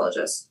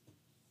oncologist.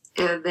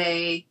 And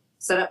they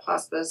set up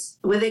hospice.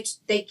 When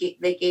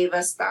they gave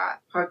us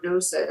that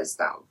prognosis,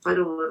 that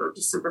final one on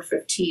December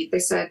 15th, they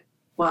said,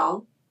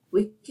 well,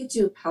 we could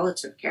do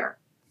palliative care.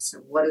 I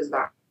said, what is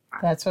that?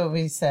 That's what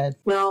we said.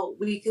 Well,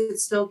 we could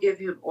still give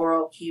him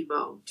oral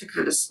chemo to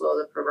kind of slow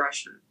the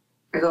progression.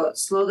 I go,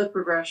 slow the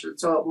progression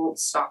so it won't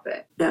stop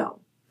it.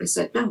 No. I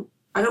said, no,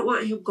 I don't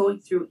want him going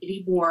through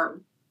any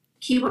more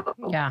chemo.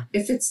 Yeah.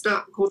 If it's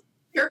not going to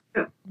cure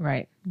him.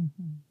 Right.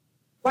 Mm-hmm.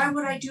 Why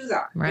would I do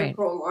that? Right. And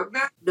prolong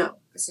that? No.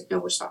 I said, no,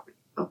 we're stopping.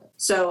 Okay.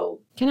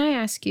 So. Can I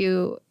ask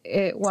you,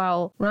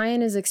 while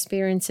Ryan is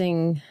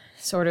experiencing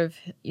sort of,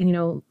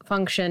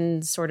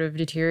 functions sort of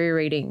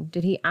deteriorating,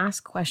 did he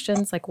ask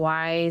questions like,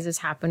 why is this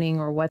happening?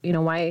 Or what,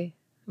 why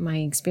am I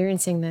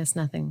experiencing this?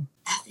 Nothing.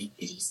 Nothing.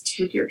 And he's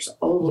 10 years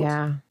old.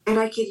 Yeah. And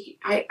I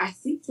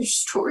think there's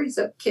stories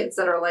of kids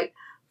that are like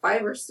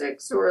 5 or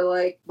 6 who are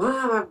like,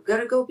 Mom, I'm going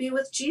to go be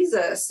with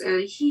Jesus.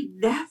 And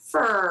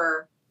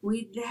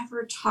we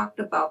never talked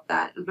about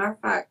that. As a matter of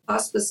fact,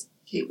 hospice,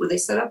 when they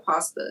set up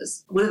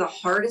hospice, one of the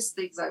hardest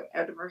things I've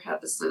ever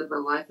had to sign in my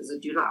life is a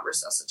do not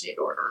resuscitate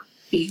order,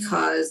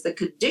 because the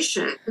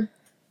condition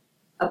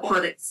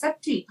upon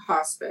accepting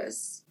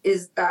hospice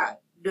is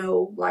that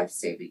no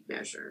life-saving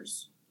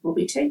measures will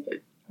be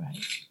taken. Right.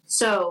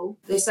 So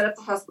they set up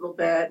the hospital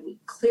bed. We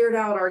cleared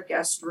out our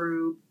guest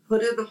room,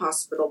 put in the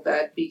hospital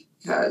bed,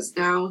 because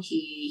now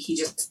he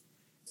just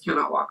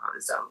cannot walk on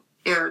his own.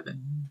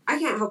 And I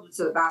can't help him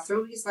to the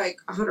bathroom. He's like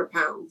 100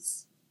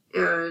 pounds.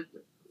 And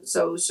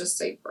so it was just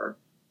safer.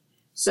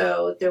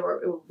 So it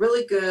were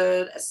really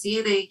good. A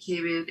CNA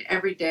came in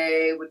every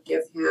day, would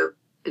give him,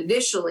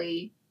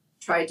 initially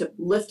tried to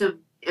lift him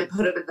and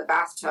put him in the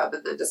bathtub,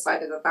 and then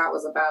decided that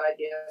was a bad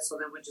idea. So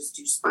then we'd just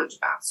do sponge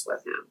baths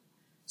with him.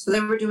 So they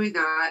were doing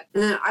that.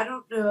 And then I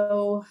don't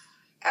know,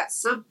 at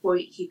some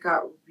point he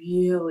got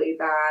really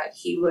bad.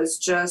 He was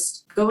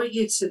just going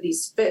into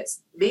these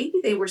fits. Maybe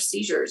they were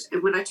seizures.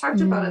 And when I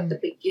talked about at the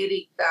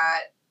beginning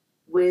that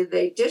when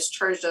they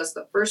discharged us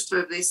the first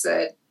time, they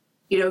said,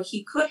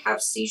 he could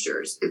have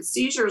seizures. And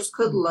seizures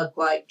could look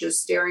like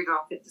just staring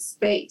off into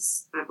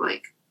space. I'm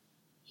like,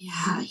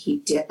 yeah, he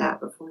did that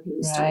before he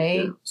was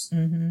diagnosed.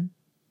 Mm-hmm.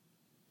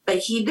 But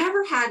he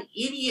never had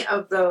any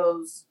of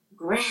those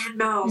grand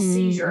mal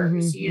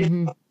seizures. He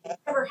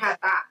never had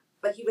that.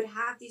 But he would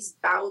have these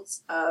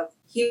bouts of,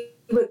 he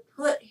would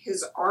put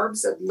his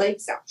arms and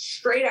legs out,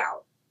 straight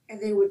out,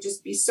 and they would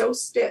just be so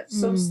stiff,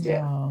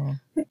 stiff. Oh.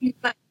 He's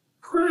like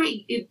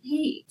crying in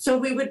pain. So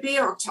we would be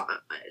on time.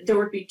 There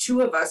would be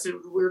 2 of us,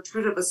 and we were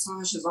trying to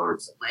massage his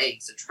arms and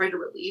legs and trying to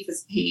relieve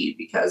his pain,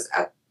 because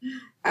at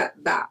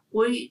that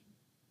point,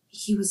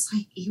 he was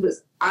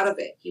out of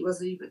it. He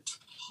wasn't even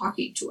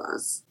talking to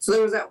us. So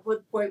there was that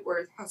one point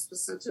where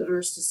hospice sent a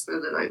nurse to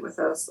spend the night with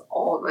us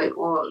all night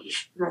long.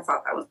 And I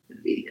thought that was going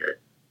to be the end.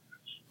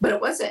 But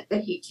it wasn't.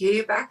 That he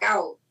came back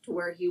out to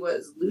where he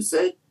was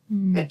lucid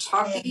and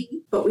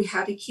talking, but we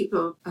had to keep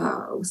him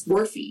with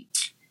morphine.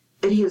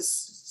 And his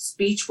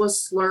speech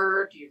was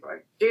slurred. He's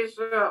like,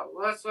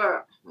 what's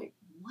up? I'm like,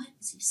 what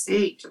is he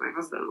saying to my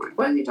husband? I'm like,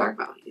 what is he talking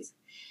about?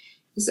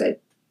 He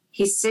said,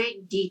 he's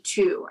saying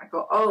D2. I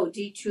go, oh,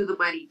 D2 The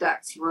Mighty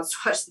Ducks. He wants to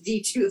watch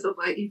D2 The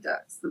Mighty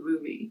Ducks, the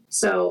movie.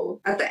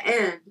 So at the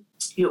end,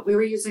 we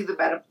were using the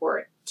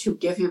Metaport to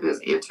give him his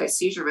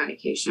anti-seizure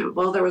medication.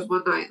 Well, there was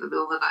one night in the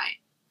middle of the night,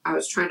 I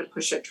was trying to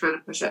push it.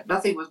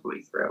 Nothing was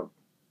going through.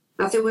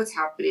 Nothing was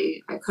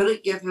happening. I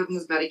couldn't give him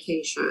his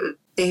medication.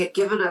 They had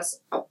given us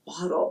a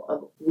bottle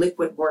of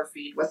liquid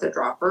morphine with a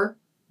dropper.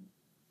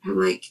 I'm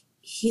like,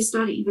 he's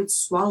not even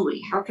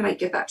swallowing. How can I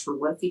get that to him?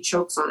 What if he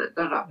chokes on it?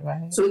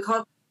 Right. So we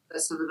called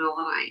this in the middle of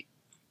the night.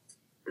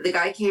 And the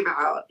guy came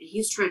out, and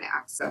he's trying to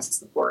access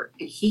the port,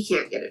 and he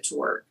can't get it to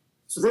work.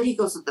 So then he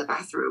goes in the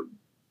bathroom,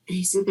 and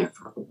he's in there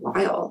for a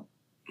while.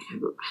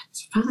 And I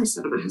finally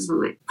said to my husband,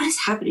 like, what is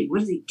happening?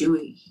 What is he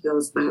doing?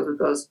 My husband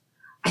goes,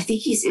 I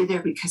think he's in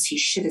there because he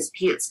shit his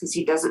pants because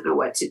he doesn't know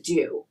what to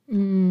do.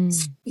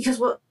 Because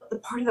what the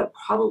part of the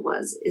problem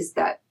is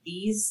that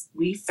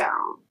we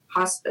found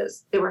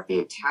hospice, they were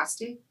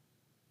fantastic,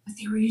 but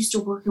they were used to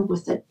working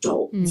with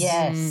adults.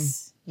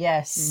 Yes,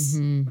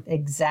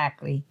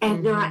 exactly.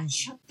 And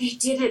they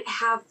didn't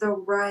have the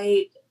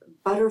right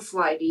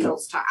butterfly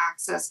needles to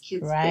access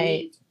kids'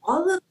 veins.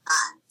 All of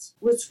that,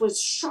 which was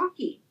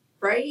shocking,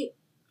 right?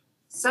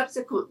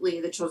 Subsequently,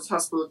 the Children's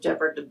Hospital of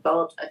Denver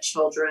developed a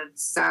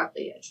children's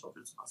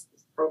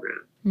hospice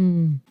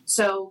program.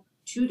 So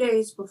 2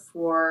 days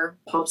before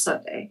Palm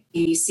Sunday,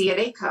 the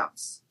CNA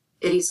comes,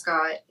 and he's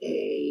got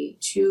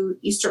 2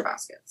 Easter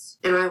baskets.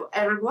 And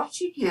I'm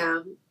watching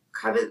him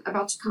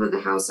about to come in the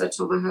house. I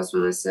told my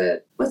husband, I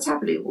said, what's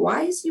happening?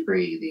 Why is he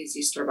bringing these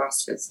Easter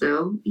baskets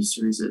now?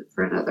 Easter isn't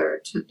for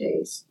another 10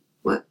 days.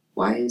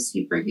 Why is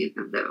he bringing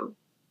them now?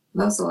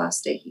 That was the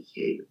last day he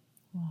came.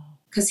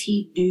 Because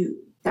he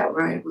knew that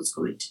Ryan was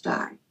going to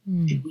die.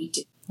 And we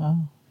did.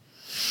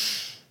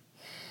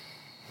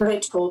 But I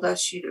told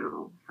us,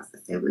 have the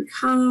family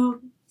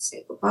come,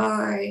 say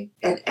goodbye.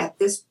 And at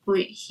this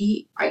point,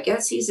 I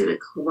guess he's in a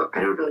coma.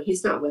 I don't know.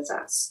 He's not with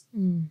us.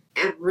 And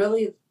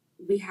really,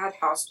 we had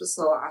hospice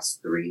the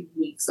last 3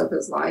 weeks of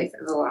his life,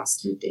 and the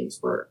last 10 days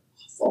were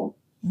awful.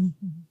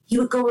 Mm-hmm. He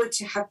would go in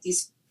to have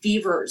these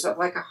fevers of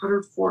like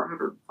 104,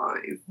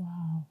 105.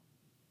 Wow.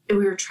 And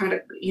we were trying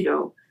to,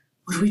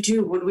 what do we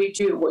do? What do we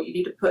do? Well, you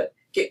need to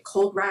get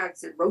cold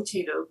rags and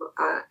rotate them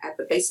at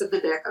the base of the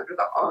neck, under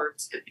the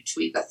arms, and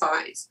between the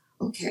thighs.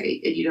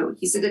 Okay. And,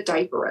 he's in a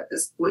diaper at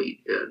this point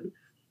and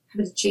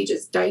having to change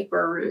his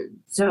diaper. And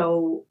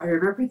so I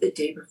remember the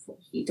day before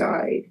he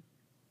died,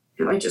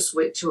 and I just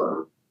went to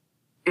him.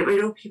 And I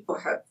know people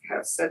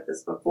have said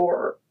this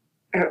before,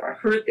 and I've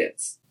heard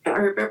this. And I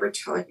remember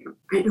telling him,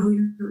 I know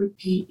you're in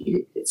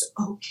pain. It's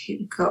okay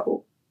to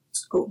go.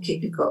 It's okay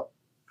to go.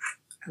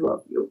 I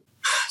love you.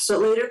 So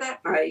later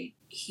that night,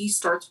 he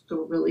starts with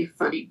a really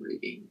funny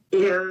reading.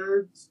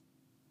 And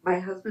my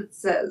husband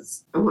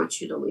says, I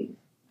want you to leave.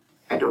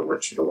 I don't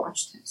want you to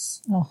watch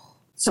this. Oh.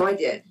 So I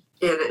did.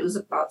 And it was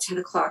about 10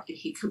 o'clock, and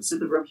he comes in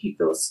the room. He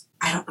goes,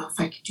 I don't know if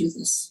I can do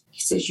this. He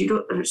says, you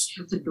don't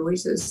understand the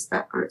noises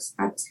that is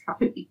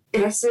happening.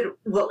 And I said,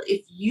 well,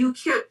 if you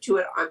can't do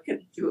it, I'm going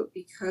to do it,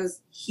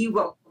 because he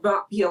will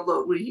not be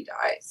alone when he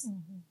dies.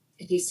 Mm-hmm.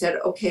 And he said,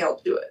 okay,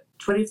 I'll do it.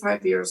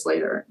 25 years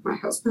later, my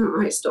husband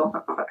and I still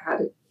have not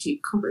had a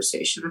deep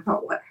conversation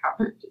about what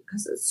happened,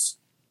 because it's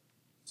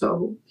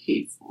so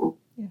painful.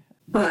 Yeah.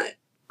 But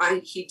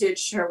he did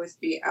share with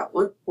me at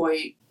one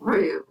point,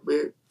 Ryan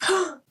went,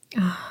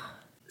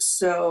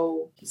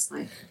 so he's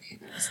like, okay.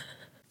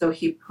 So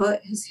he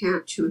put his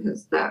hand to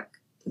his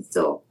neck to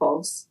feel a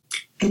pulse,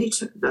 and he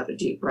took another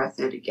deep breath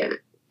in again,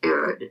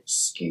 and it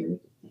scared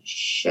the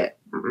shit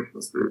out of my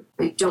husband.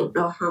 I don't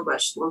know how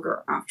much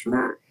longer after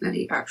that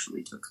he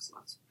actually took his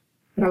last.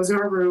 But I was in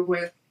our room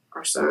with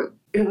our son.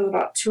 It was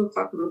about 2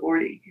 o'clock in the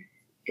morning,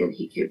 and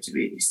he came to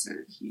me and he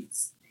said,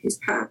 he's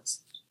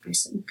passed. I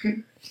said, okay.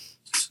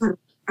 So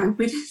I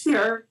went in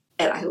there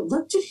and I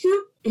looked at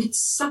him, and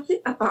something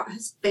about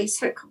his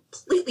face had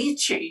completely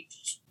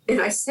changed. And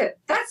I said,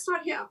 that's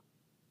not him.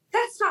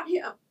 That's not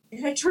him.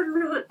 And I turned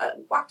around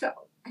and walked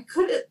out. I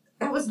couldn't.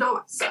 That was not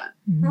my son.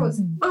 That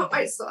was not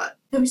my son.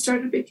 Then we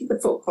started making the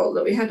phone call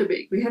that we had to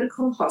make. We had to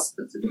call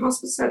hospice, and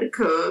hospice had to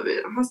come,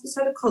 and hospice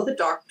had to call the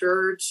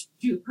doctor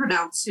to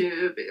pronounce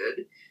him,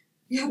 and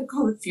we had to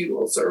call the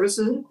funeral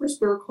services, and of course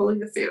we were calling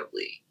the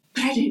family.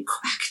 But I didn't go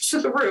back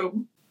into the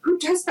room. Who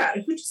does that?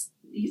 Who just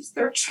leaves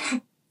their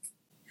child?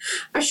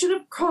 I should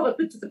have crawled up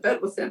into the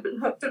bed with him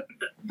and hugged him,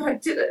 but I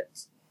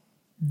didn't.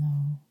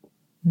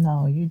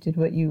 No, you did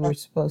what you were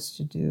supposed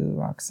to do,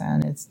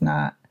 Roxanne.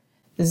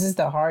 This is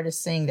the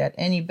hardest thing that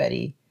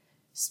anybody,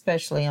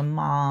 especially a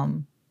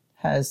mom,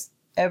 has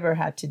ever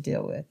had to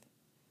deal with.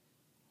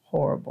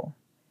 Horrible.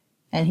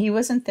 And he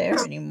wasn't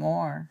there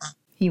anymore.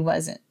 He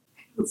wasn't.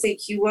 I don't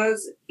think he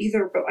was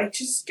either, but I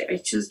just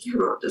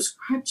cannot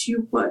describe to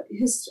you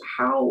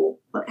how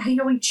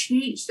he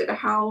changed and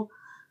how,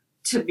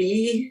 to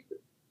me,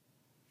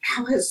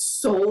 how his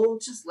soul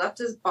just left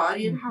his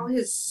body, and how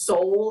his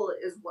soul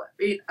is what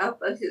made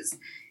up of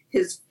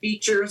his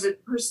features and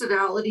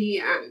personality.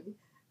 And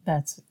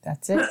that's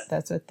it.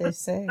 That's what they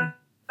say.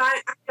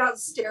 I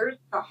downstairs,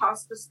 the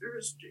hospice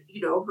nurse,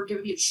 were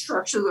giving me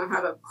instructions on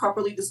how to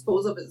properly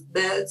dispose of his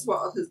meds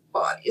while his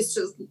body is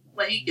just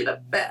laying in a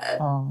bed.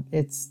 Oh,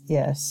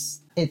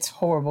 it's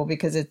horrible,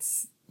 because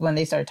it's when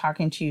they start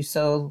talking to you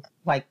so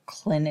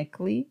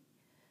clinically,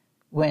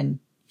 when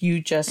you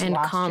just and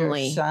lost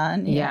calmly. Your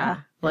son. Yeah.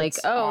 Like,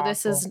 awful.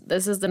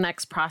 this is the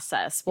next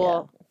process.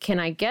 Well, Can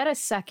I get a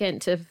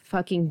second to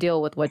fucking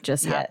deal with what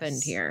just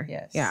happened here?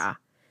 Yes. Yeah.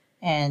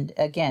 And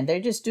again, they're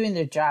just doing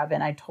their job,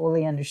 and I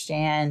totally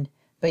understand.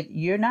 But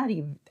you're not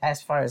even,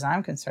 as far as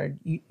I'm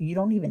concerned, you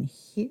don't even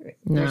hear it.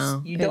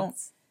 No.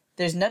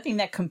 There's nothing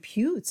that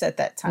computes at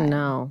that time.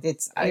 No.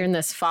 You're in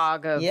this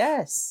fog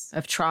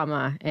of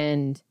trauma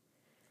and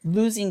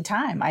losing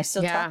time. I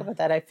still talk about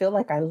that. I feel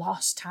like I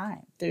lost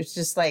time. There's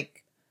just what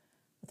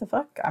the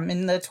fuck? I'm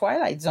in the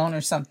Twilight Zone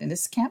or something.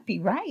 This can't be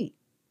right.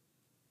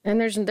 And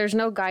there's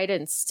no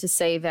guidance to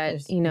say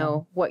that,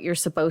 what you're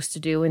supposed to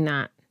do in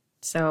that.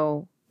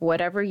 So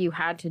whatever you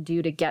had to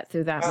do to get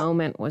through that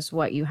moment was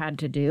what you had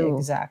to do.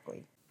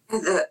 Exactly.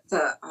 And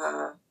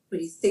when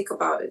you think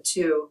about it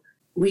too,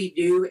 we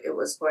knew it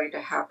was going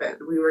to happen.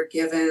 We were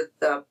given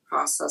the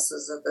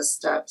processes of the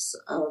steps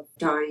of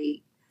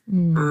dying.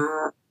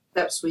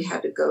 Steps we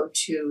had to go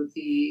to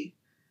the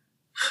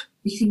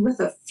meeting with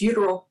a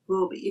funeral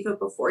home even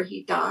before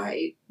he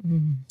died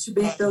to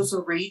make those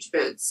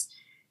arrangements.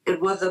 And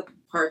one of the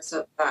parts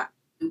of that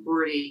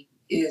morning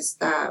is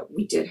that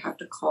we did have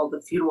to call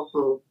the funeral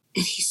home,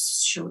 and he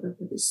showed up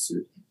in his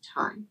suit and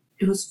tie.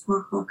 It was 4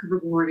 o'clock in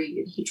the morning,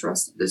 and he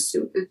dressed in the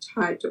suit and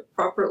tie to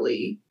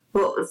properly.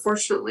 Well,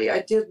 unfortunately, I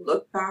did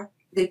look back.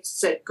 They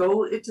said,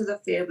 go into the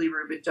family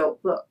room and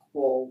don't look.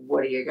 Well,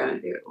 what are you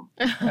going to do?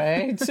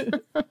 Right?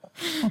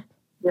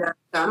 Yeah,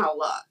 not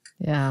luck.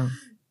 Yeah.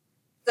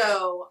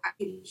 So I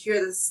could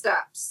hear the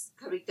steps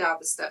coming down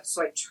the steps.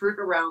 So I turned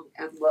around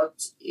and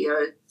looked,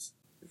 and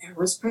there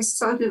was my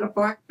son in a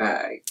black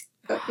bag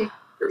coming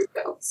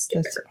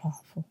downstairs. That's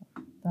awful.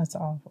 That's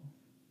awful.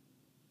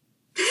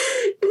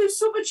 And there's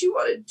so much you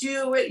want to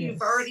do, and you've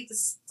Yes. already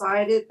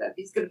decided that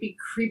he's going to be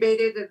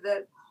cremated, and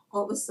then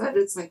all of a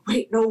sudden it's like,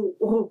 wait, no,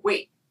 oh,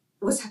 wait,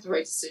 was that the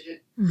right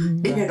decision?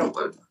 Mhm. Maybe I don't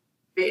want to be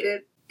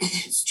cremated, and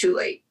then it's too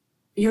late.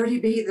 You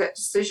already made that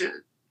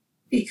decision,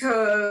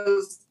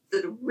 because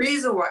the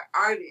reason why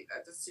I made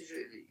that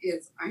decision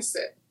is I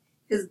said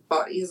his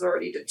body has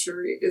already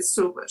deteriorated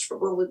so much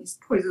from all of these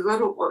poisons. I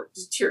don't want it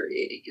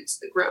deteriorating into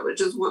the ground. I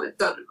just want it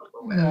done and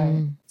over with.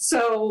 Mhm.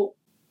 So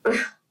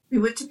we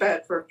went to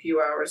bed for a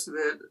few hours, and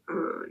then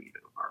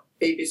our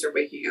babies are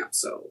waking up.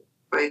 So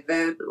my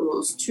then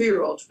almost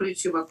 2-year-old,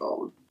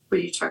 22-month-old,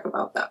 when you talk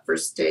about that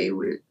first day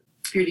when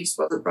your niece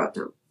wasn't brought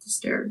down the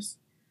stairs,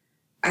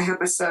 I had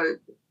my son,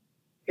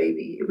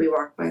 baby, and we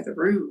walked by the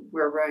room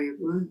where Ryan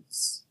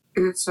was.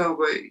 And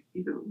so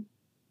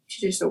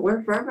she just said,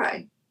 "Where's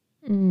Rabbi?"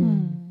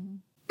 Mm.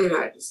 And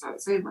I just had to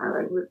say,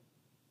 Rabbi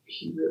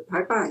he went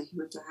bye-bye. He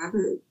went to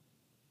heaven.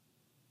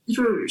 You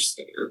don't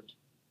understand.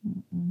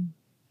 Mm-mm.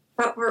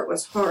 That part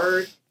was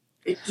hard.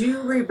 I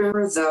do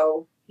remember,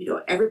 though,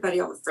 everybody,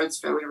 all the friends,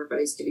 family,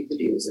 everybody's getting the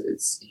news, and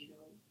it's,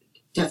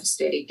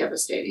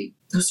 devastating.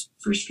 Those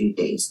first few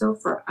days, though,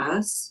 for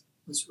us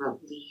was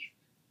relief.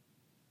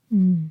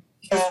 Mm.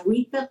 Because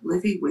we've been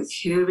living with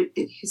him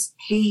in his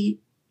pain,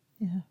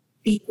 Yeah.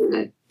 being in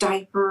a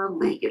diaper,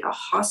 laying in a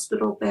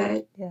hospital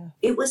bed. Yeah.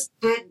 It was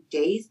 10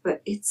 days,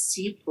 but it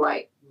seemed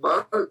like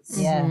months.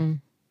 Yeah.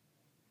 Mhm.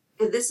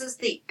 And this is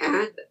the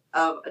end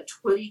of a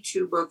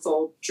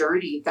 22-month-old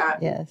journey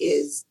that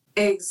is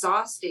Yes.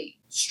 exhausting,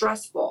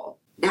 stressful.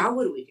 Now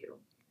what do we do?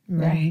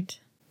 Right.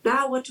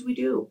 Now what do we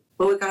do?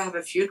 Well, we gotta have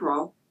a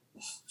funeral. Oh,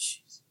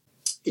 jeez.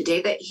 The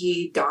day that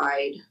he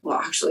died, well,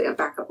 actually, I'll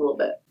back up a little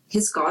bit.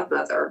 His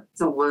godmother,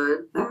 the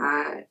one that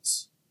I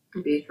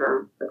made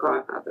her the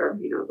godmother,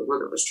 the one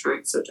that was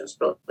trying so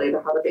desperately to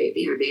have a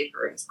baby, I made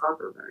her his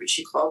godmother, and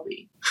she called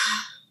me,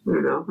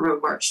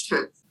 around March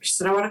 10th. She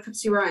said, "I want to come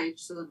see Ryan."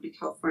 She lived in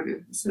California.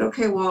 I said,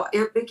 "Okay, well,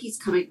 Aunt Vicky's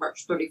coming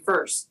March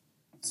 31st.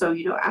 So,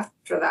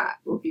 after that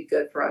will be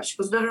good for us." She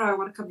goes, No, I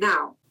want to come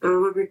now. I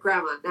want to meet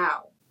Grandma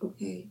now.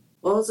 Okay.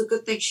 Well, it's a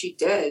good thing she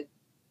did,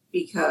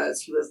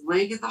 because he was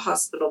laying in the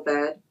hospital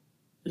bed,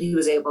 but he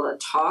was able to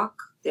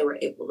talk. They were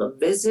able to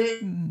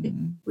visit.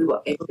 Mm. We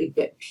were able to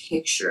get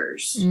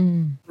pictures.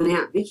 Mm. When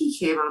Aunt Vicky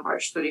came on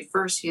March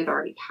 31st, he had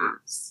already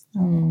passed.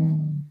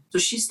 Mm. So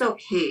she still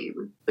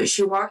came, but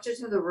she walked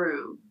into the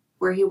room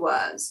where he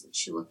was, and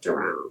she looked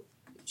around,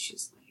 and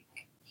she's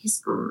like, "He's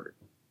gone."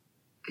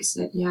 I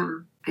said, "Yeah,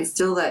 I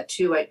feel that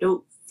too. I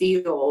don't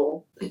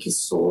feel like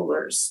his soul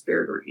or his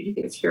spirit or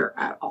anything is here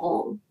at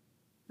all."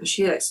 And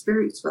she had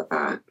experience with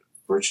that,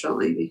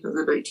 fortunately, because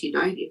in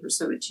 1990, her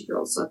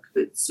 17-year-old son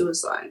committed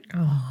suicide.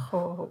 Oh.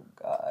 Oh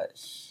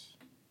gosh.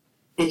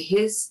 And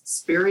his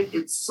spirit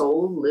and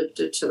soul lived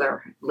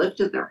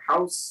in their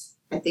house.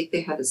 I think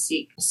they had to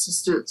seek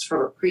assistance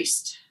from a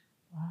priest.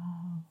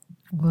 Wow.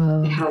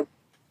 Whoa. They had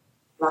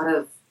a lot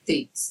of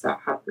things that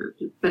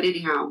happened. But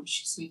anyhow,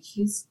 she's like,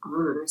 "He's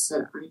gone." I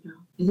said, "I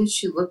know." And then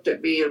she looked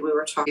at me, and we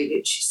were talking,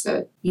 and she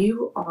said,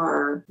 "You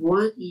are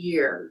 1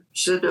 year."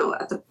 She said, "No,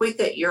 at the point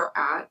that you're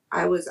at,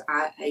 I was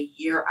at a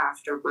year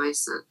after my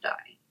son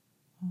died."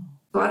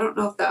 So I don't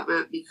know if that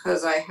meant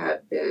because I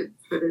had been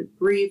kind of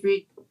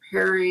grieving,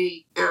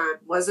 preparing, and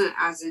wasn't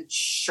as in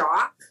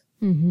shock.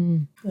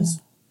 Mm-hmm. Yeah.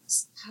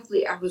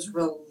 Sadly, I was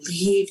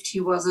relieved he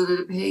wasn't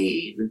in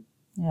pain.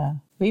 Yeah.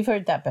 We've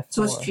heard that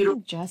So before. his funeral,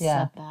 Jess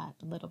Yeah. said that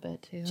a little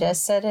bit too.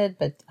 Jess said it,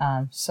 but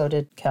so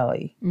did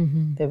Kelly.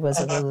 Mm-hmm. There was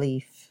a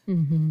relief.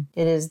 Mm-hmm.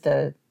 It is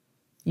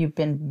you've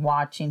been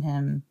watching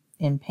him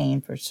in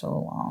pain for so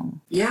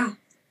long. yeah.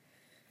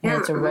 And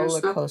it's a and there's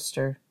roller nothing-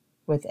 coaster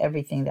with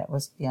everything that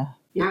was, yeah.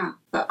 Yeah,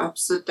 the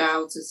ups and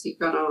downs. Is he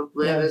going to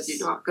live? Is he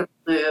Yes. not going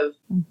to live?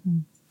 Mm-hmm.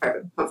 A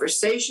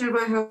conversation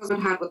my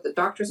husband had with the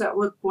doctors at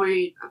one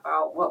point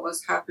about what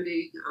was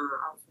happening.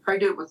 I was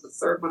pregnant with the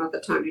third one at the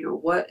time.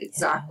 What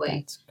exactly? Yeah,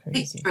 that's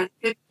crazy. Kind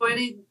of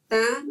pinpointing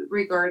then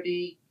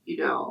regarding,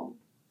 the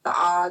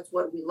odds.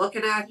 What are we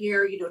looking at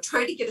here?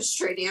 Trying to get a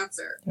straight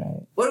answer.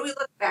 Right. What are we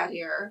looking at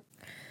here?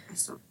 I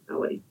still don't know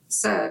what he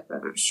said,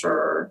 but I'm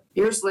sure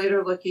years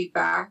later, looking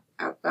back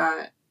at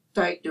that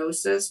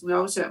diagnosis, we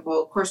always said,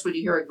 well, of course, when you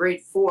hear a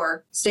grade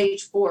 4,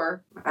 stage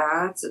 4,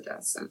 that's a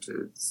death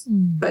sentence.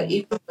 Mm-hmm. But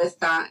even with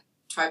that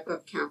type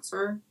of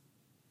cancer,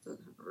 it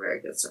doesn't have a very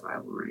good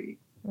survival rate,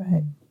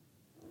 Right.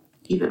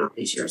 even all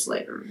these years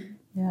later.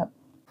 Yep.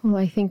 Well,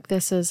 I think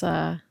this is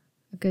a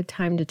good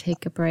time to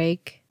take a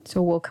break.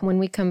 So when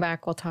we come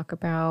back, we'll talk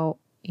about,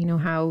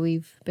 how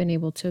we've been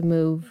able to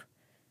move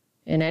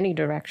in any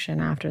direction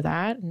after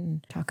that,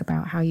 and talk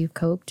about how you've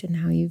coped and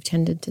how you've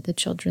tended to the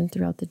children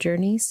throughout the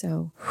journey.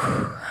 So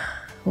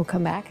we'll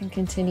come back and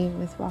continue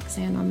with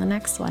Roxanne on the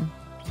next one.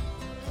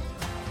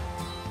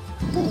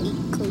 Very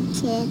cool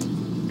kid.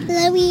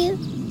 Love you.